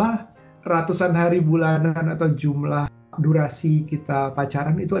 seolah-olah ratusan hari, bulanan, atau jumlah durasi kita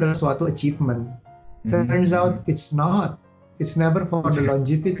pacaran itu adalah suatu achievement. Turns out it's not. It's never for the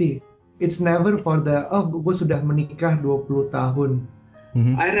longevity. It's never for the, gue sudah menikah 20 tahun.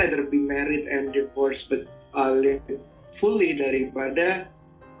 I'd rather be married and divorced but live fully daripada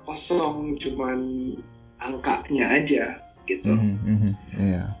kosong cuman angkanya aja gitu.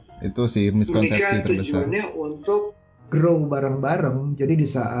 Iya, itu sih miskonsepsi menikah terbesar. Tujuannya untuk grow bareng-bareng. Jadi di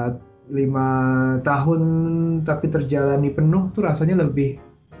saat 5 tahun tapi terjalani penuh tuh rasanya lebih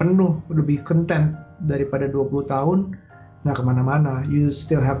penuh, lebih content daripada 20 tahun nggak kemana-mana. You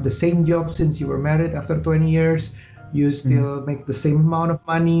still have the same job since you were married after 20 years. You still make the same amount of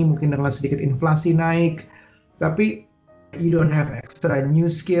money, mungkin dengan sedikit inflasi naik. Tapi you don't have extra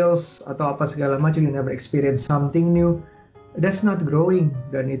new skills atau apa segala macam. You never experience something new. That's not growing.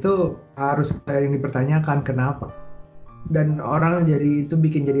 Dan itu harus sering dipertanyakan kenapa. Dan orang jadi itu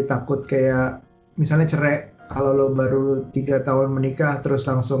bikin jadi takut kayak misalnya cerai. Kalau lo baru 3 tahun menikah terus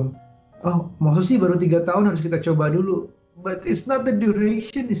langsung, oh maksud sih baru 3 tahun harus kita coba dulu. But it's not the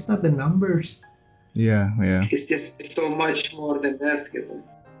duration, it's not the numbers. Yeah. It's just so much more than that gitu.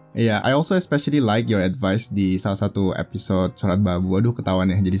 Yeah, I also especially like your advice di salah satu episode Surat Babu. Aduh ketahuan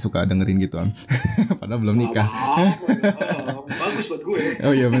ya, jadi suka dengerin gituan. Padahal belum nikah. Bagus buat gue.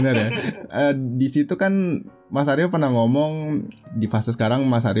 Oh iya benar ya. Di situ kan Mas Aryo pernah ngomong di fase sekarang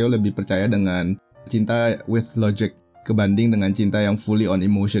Mas Aryo lebih percaya dengan cinta with logic kebanding dengan cinta yang fully on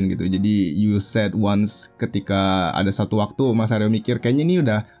emotion gitu. Jadi you said once ketika ada satu waktu Mas Aryo mikir kayaknya ini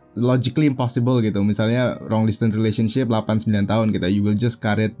udah logically impossible gitu. Misalnya long distance relationship 8-9 tahun gitu. You will just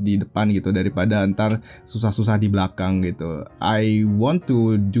karet di depan gitu daripada ntar susah-susah di belakang gitu. I want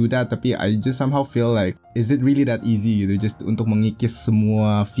to do that tapi I just somehow feel like is it really that easy gitu just untuk mengikis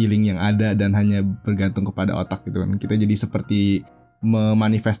semua feeling yang ada dan hanya bergantung kepada otak gitu kan. Kita jadi seperti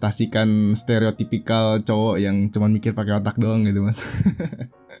memanifestasikan stereotipikal cowok yang cuma mikir pakai otak doang gitu mas.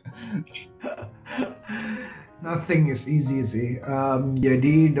 Nothing is easy sih.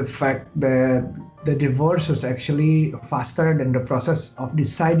 Jadi the fact that the divorce was actually faster than the process of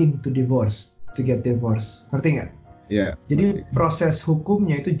deciding to divorce, to get divorce. Ngerti nggak? Iya. Yeah. Jadi proses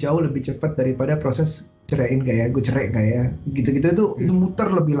hukumnya itu jauh lebih cepat daripada proses ceraiin gak ya, gue cerai gak ya, gitu-gitu itu muter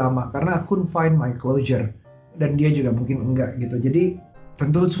lebih lama karena I couldn't find my closure. Dan dia juga mungkin enggak gitu. Jadi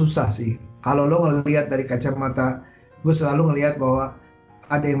tentu susah sih. Kalau lo ngelihat dari kacamata, gue selalu ngelihat bahwa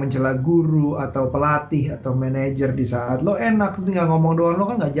ada yang mencela guru atau pelatih atau manajer di saat lo enak tinggal ngomong doang, lo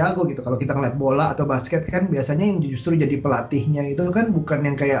kan nggak jago gitu. Kalau kita ngeliat bola atau basket kan biasanya yang justru jadi pelatihnya itu kan bukan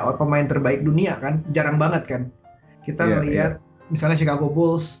yang kayak pemain terbaik dunia kan, jarang banget kan. Kita ngelihat misalnya Chicago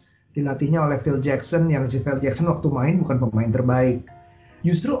Bulls dilatihnya oleh Phil Jackson, yang Phil Jackson waktu main bukan pemain terbaik.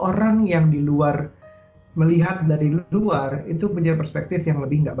 Justru orang yang di luar melihat dari luar itu punya perspektif yang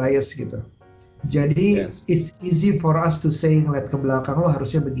lebih nggak bias gitu. Jadi it's easy for us to say ngeliat ke belakang lo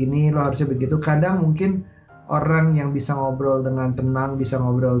harusnya begini, lo harusnya begitu. Kadang mungkin orang yang bisa ngobrol dengan tenang, bisa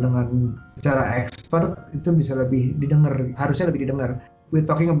ngobrol dengan secara expert itu bisa lebih didengar, harusnya lebih didengar. We're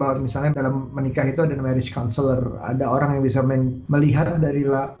talking about misalnya dalam menikah itu ada marriage counselor, ada orang yang bisa melihat dari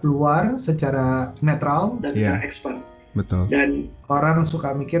luar secara netral dan secara expert. Betul. Dan orang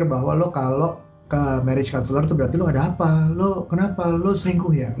suka mikir bahwa lo kalau ke marriage counselor tuh berarti lo ada apa, lo kenapa, lo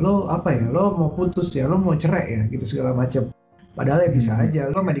selingkuh ya, lo apa ya, lo mau putus ya, lo mau cerai ya, gitu segala macam. Padahal ya bisa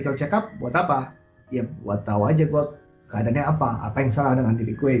aja, lo medical check up buat apa? Ya buat tahu aja gue keadaannya apa yang salah dengan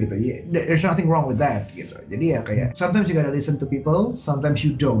diri gue gitu. There's nothing wrong with that gitu. Jadi ya kayak sometimes you gotta listen to people, sometimes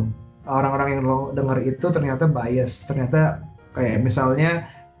you don't. Orang-orang yang lo denger itu ternyata bias, ternyata kayak misalnya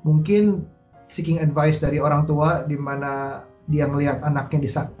mungkin seeking advice dari orang tua di mana dia ngelihat anaknya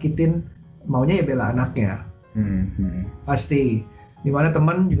disakitin, maunya ya bela anaknya. Pasti. Dimana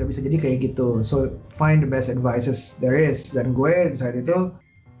teman juga bisa jadi kayak gitu. So find the best advices there is. Dan gue di saat itu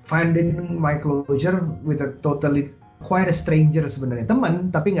finding my closure with a totally quite a stranger sebenarnya, teman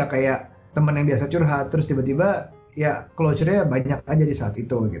tapi nggak kayak teman yang biasa curhat terus tiba-tiba ya closure-nya banyak aja di saat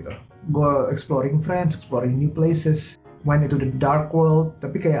itu gitu. Gue exploring friends, exploring new places, went into the dark world,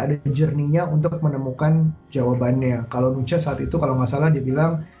 tapi kayak ada journey-nya untuk menemukan jawabannya. Kalau Nucha saat itu kalau nggak salah dia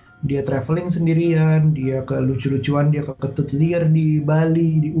bilang dia traveling sendirian, dia ke lucu-lucuan, dia ke Ketut Lir di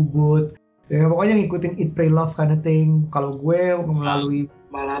Bali, di Ubud. Ya pokoknya ngikutin Eat, Pray, Love kind of thing. Kalau gue melalui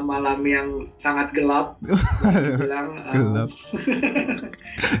malam-malam yang sangat gelap, bilang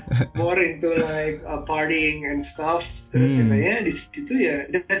more into like partying and stuff. Terus sebenarnya di situ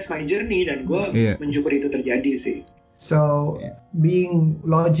ya that's my journey dan gue mensyukuri itu terjadi sih. So being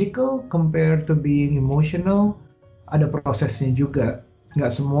logical compared to being emotional ada prosesnya juga.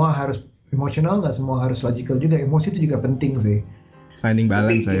 Nggak semua harus emosional, nggak semua harus logical juga. Emosi itu juga penting sih. Finding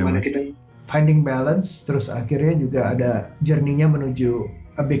balance ya mas. Kita finding balance, terus akhirnya juga ada journey-nya menuju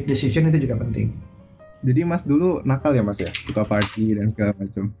a big decision itu juga penting. Jadi mas dulu nakal ya mas ya? Suka party dan segala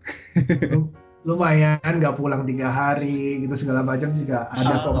macam. Lumayan, nggak pulang 3 hari gitu segala macam juga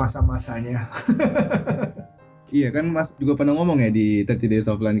ada kok masa-masanya. Iya kan mas juga pernah ngomong ya di 30 Days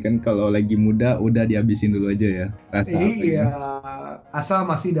of Love kan kalau lagi muda udah dihabisin dulu aja ya rasa iya, asal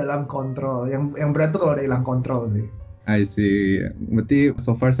masih dalam kontrol. Yang berat tuh kalau udah hilang kontrol sih. I see. Berarti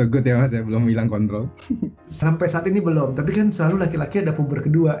so far so good ya mas ya, belum hilang kontrol. Sampai saat ini belum, tapi kan selalu laki-laki ada puber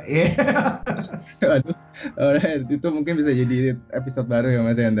kedua. Aduh, alright, itu mungkin bisa jadi episode baru ya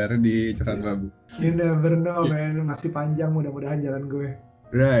Mas Hendar di Curhat Babu. You never know, man. Masih panjang mudah-mudahan jalan gue.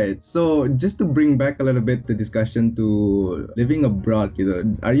 Right. So just to bring back a little bit the discussion to living abroad gitu.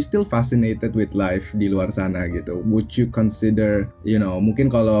 Are you still fascinated with life di luar sana gitu? Would you consider,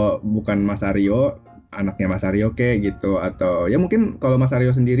 mungkin kalau bukan Mas Aryo, anaknya Mas Aryo kayak gitu, atau ya mungkin kalau Mas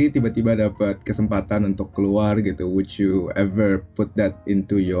Aryo sendiri tiba-tiba dapat kesempatan untuk keluar gitu, would you ever put that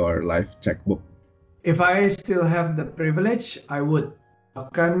into your life checkbook? If I still have the privilege, I would.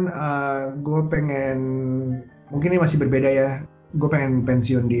 Bahkan gue pengen, mungkin ini masih berbeda ya. Gue pengen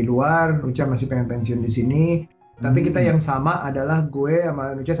pensiun di luar, Nucha masih pengen pensiun di sini. Tapi kita yang sama adalah gue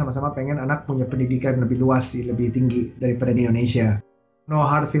sama Nucha sama-sama pengen anak punya pendidikan lebih luas sih, lebih tinggi daripada di Indonesia. No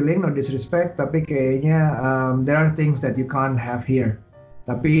hard feeling, no disrespect, tapi kayaknya there are things that you can't have here.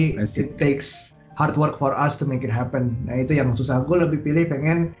 Tapi it takes hard work for us to make it happen. Nah itu yang susah. Gue lebih pilih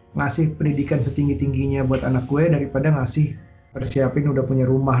pengen ngasih pendidikan setinggi-tingginya buat anak gue daripada ngasih persiapin udah punya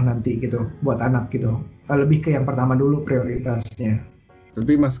rumah nanti gitu buat anak gitu. Lebih ke yang pertama dulu prioritasnya.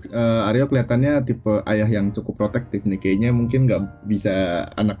 Tapi Mas Aryo kelihatannya tipe ayah yang cukup protektif nih. Kayaknya mungkin nggak bisa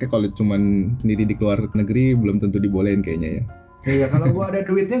anaknya kalau cuman sendiri di luar negeri belum tentu dibolehin kayaknya ya. Iya, kalau gue ada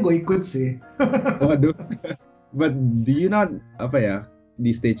duitnya gue ikut sih. Waduh. But do you not,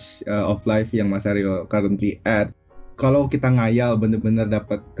 di stage of life yang Mas Aryo currently at, kalau kita ngayal bener-bener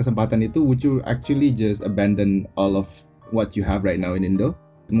dapat kesempatan itu, would you actually just abandon all of what you have right now in Indo?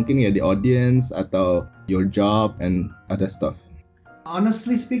 Mungkin ya the audience atau your job and other stuff.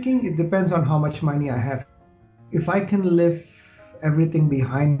 Honestly speaking, it depends on how much money I have. If I can leave everything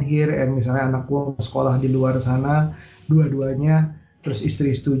behind here and misalnya anak gue sekolah di luar sana, dua-duanya, terus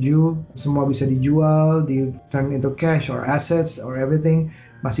istri setuju, semua bisa dijual, di turn into cash or assets or everything,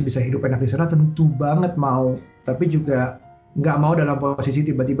 masih bisa hidup enak di sana, tentu banget mau. Tapi juga nggak mau dalam posisi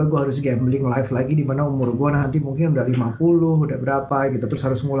tiba-tiba gue harus gambling life lagi di mana umur gue nanti mungkin udah 50, udah berapa gitu, terus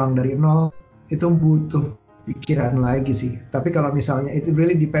harus ngulang dari nol. Itu butuh pikiran lagi sih. Tapi kalau misalnya it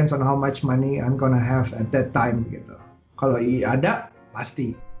really depends on how much money I'm gonna have at that time gitu. Kalau ada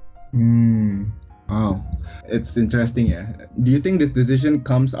pasti. Wow, it's interesting ya. Do you think this decision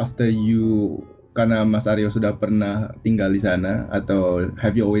comes after you, karena Mas Aryo sudah pernah tinggal di sana, atau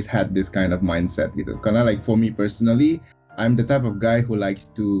have you always had this kind of mindset gitu? Karena like for me personally, I'm the type of guy who likes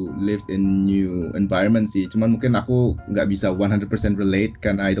to live in new environment sih. Cuman mungkin aku nggak bisa 100% relate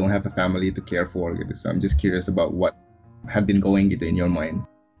karena I don't have a family to care for gitu. So I'm just curious about what had been going gitu in your mind.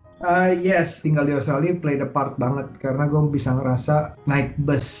 Yes, tinggal di Australia played a part banget karena gue bisa ngerasa naik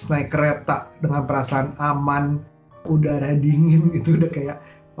bus, naik kereta dengan perasaan aman, udara dingin gitu udah kayak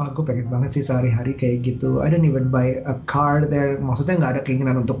wah gue pengen banget sih sehari-hari kayak gitu. I don't even buy a car there. Maksudnya nggak ada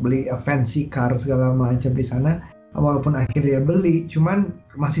keinginan untuk beli a fancy car segala macam di sana. Walaupun akhirnya beli, cuman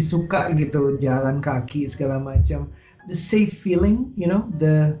masih suka gitu jalan kaki segala macam. The safe feeling,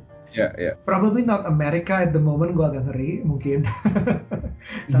 the probably not America at the moment, gue agak ngeri mungkin.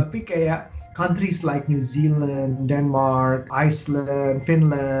 Tapi kayak countries like New Zealand, Denmark, Iceland,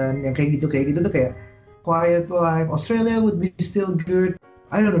 Finland, yang kayak gitu tuh kayak quiet life. Australia would be still good.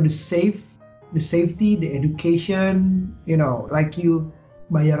 I don't know, the safety, the education, like you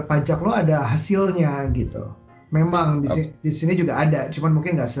bayar pajak lo ada hasilnya gitu. Memang di sini juga ada, cuman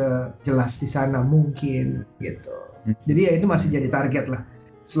mungkin nggak sejelas di sana mungkin gitu. Jadi ya itu masih jadi target lah.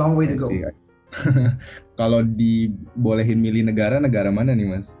 It's a long way to go. Kalau dibolehin milih negara mana nih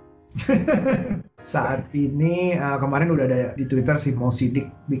Mas? Saat ini kemarin udah ada di Twitter sih mau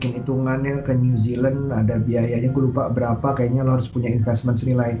sidik bikin hitungannya ke New Zealand, ada biayanya gue lupa berapa, kayaknya lo harus punya investment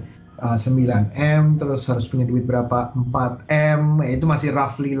senilai 9M, terus harus punya duit berapa 4M, itu masih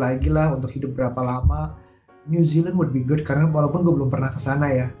roughly lagi lah untuk hidup berapa lama. New Zealand would be good karena walaupun gue belum pernah ke sana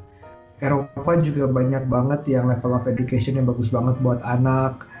ya. Eropa juga banyak banget yang level of education yang bagus banget buat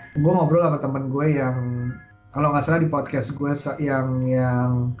anak. Gue ngobrol sama temen gue yang kalau nggak salah di podcast gue yang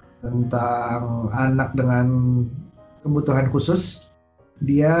tentang anak dengan kebutuhan khusus,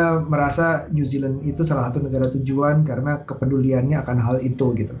 dia merasa New Zealand itu salah satu negara tujuan karena kepeduliannya akan hal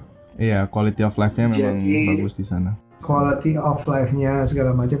itu gitu. Iya, quality of life-nya memang bagus di sana. Quality of life-nya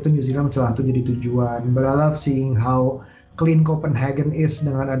segala macam tuh New Zealand salah satu jadi tujuan. But I love seeing how clean Copenhagen is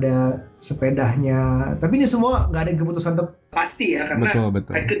dengan ada sepedanya. Tapi ini semua nggak ada keputusan pasti ya karena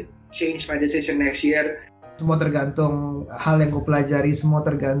betul. I could change my decision next year. Semua tergantung hal yang gue pelajari, semua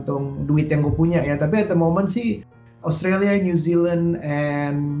tergantung duit yang gue punya ya. Tapi at the moment sih Australia, New Zealand,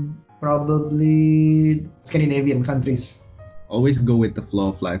 and probably Scandinavian countries. Always go with the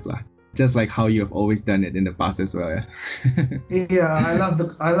flow of life lah. Just like how you have always done it in the past as well ya. Yeah, I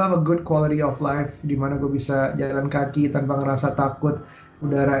love a good quality of life di mana gue bisa jalan kaki tanpa ngerasa takut,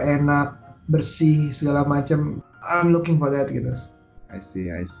 udara enak, bersih segala macam. I'm looking for that gitu. I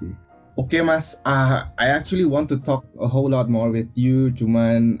see. Oke Mas, I actually want to talk a whole lot more with you.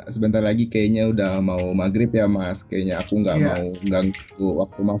 Cuman sebentar lagi kayaknya udah mau maghrib ya Mas. Kayaknya aku nggak mau ganggu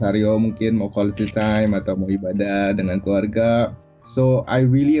waktu Mas Aryo, mungkin mau quality time atau mau ibadah dengan keluarga. So I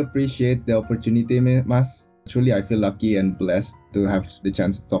really appreciate the opportunity Mas. Truly I feel lucky and blessed to have the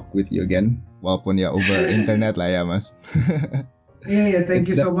chance to talk with you again. Walaupun ya over internet lah ya Mas. Yeah, thank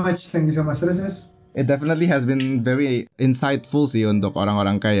you so much. Terus. It definitely has been very insightful sih untuk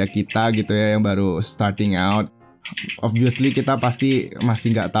orang-orang kayak kita gitu ya yang baru starting out. Obviously kita pasti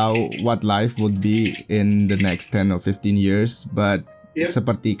masih nggak tahu what life would be in the next 10 or 15 years, but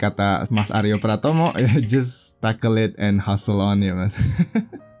seperti kata Mas Aryo Pratomo, just tackle it and hustle on ya Mas.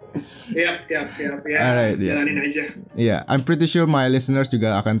 Yap. Alright, jalanin aja. Yeah, I'm pretty sure my listeners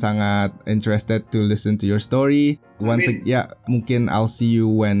juga akan sangat interested to listen to your story. Once again, mungkin I'll see you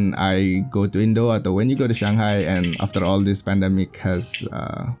when I go to Indo atau when you go to Shanghai and after all this pandemic has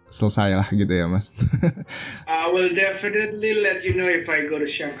selesai lah gitu ya Mas. I will definitely let you know if I go to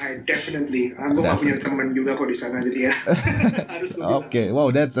Shanghai. Definitely. Aku nggak punya teman juga kok di sana jadi ya. Harus gue bilang. Okay, wow,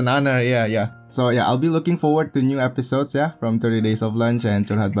 that's an honor. Yeah. So yeah, I'll be looking forward to new episodes from 30 Days of Lunch and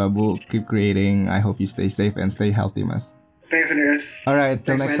Curhat Babu. Keep creating. I hope you stay safe and stay healthy, Mas. Thanks, Andreas. Alright,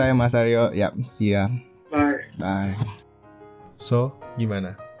 till next time, Mas Aryo. See ya. Bye. So,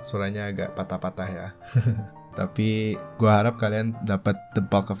 gimana? Suaranya agak patah-patah ya. Tapi gua harap kalian dapat the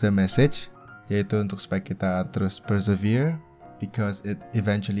bulk of the message, yaitu untuk supaya kita terus persevere because it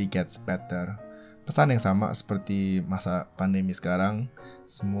eventually gets better. Pesan yang sama seperti masa pandemi sekarang,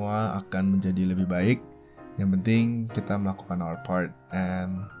 semua akan menjadi lebih baik. Yang penting kita melakukan our part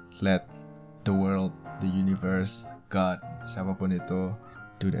and let the world, the universe, God, siapapun itu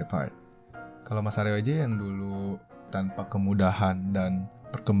do their part. Kalau Mas Aryo aja yang dulu tanpa kemudahan dan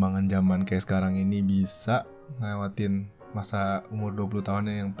perkembangan zaman kayak sekarang ini bisa ngelewatin masa umur 20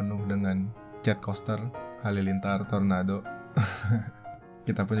 tahunnya yang penuh dengan jet coaster, halilintar, tornado.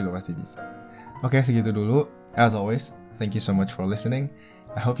 Kita pun juga pasti bisa. Oke, segitu dulu. As always, thank you so much for listening.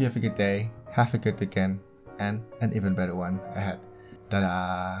 I hope you have a good day, have a good weekend, and an even better one ahead.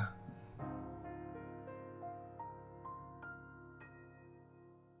 Dadah!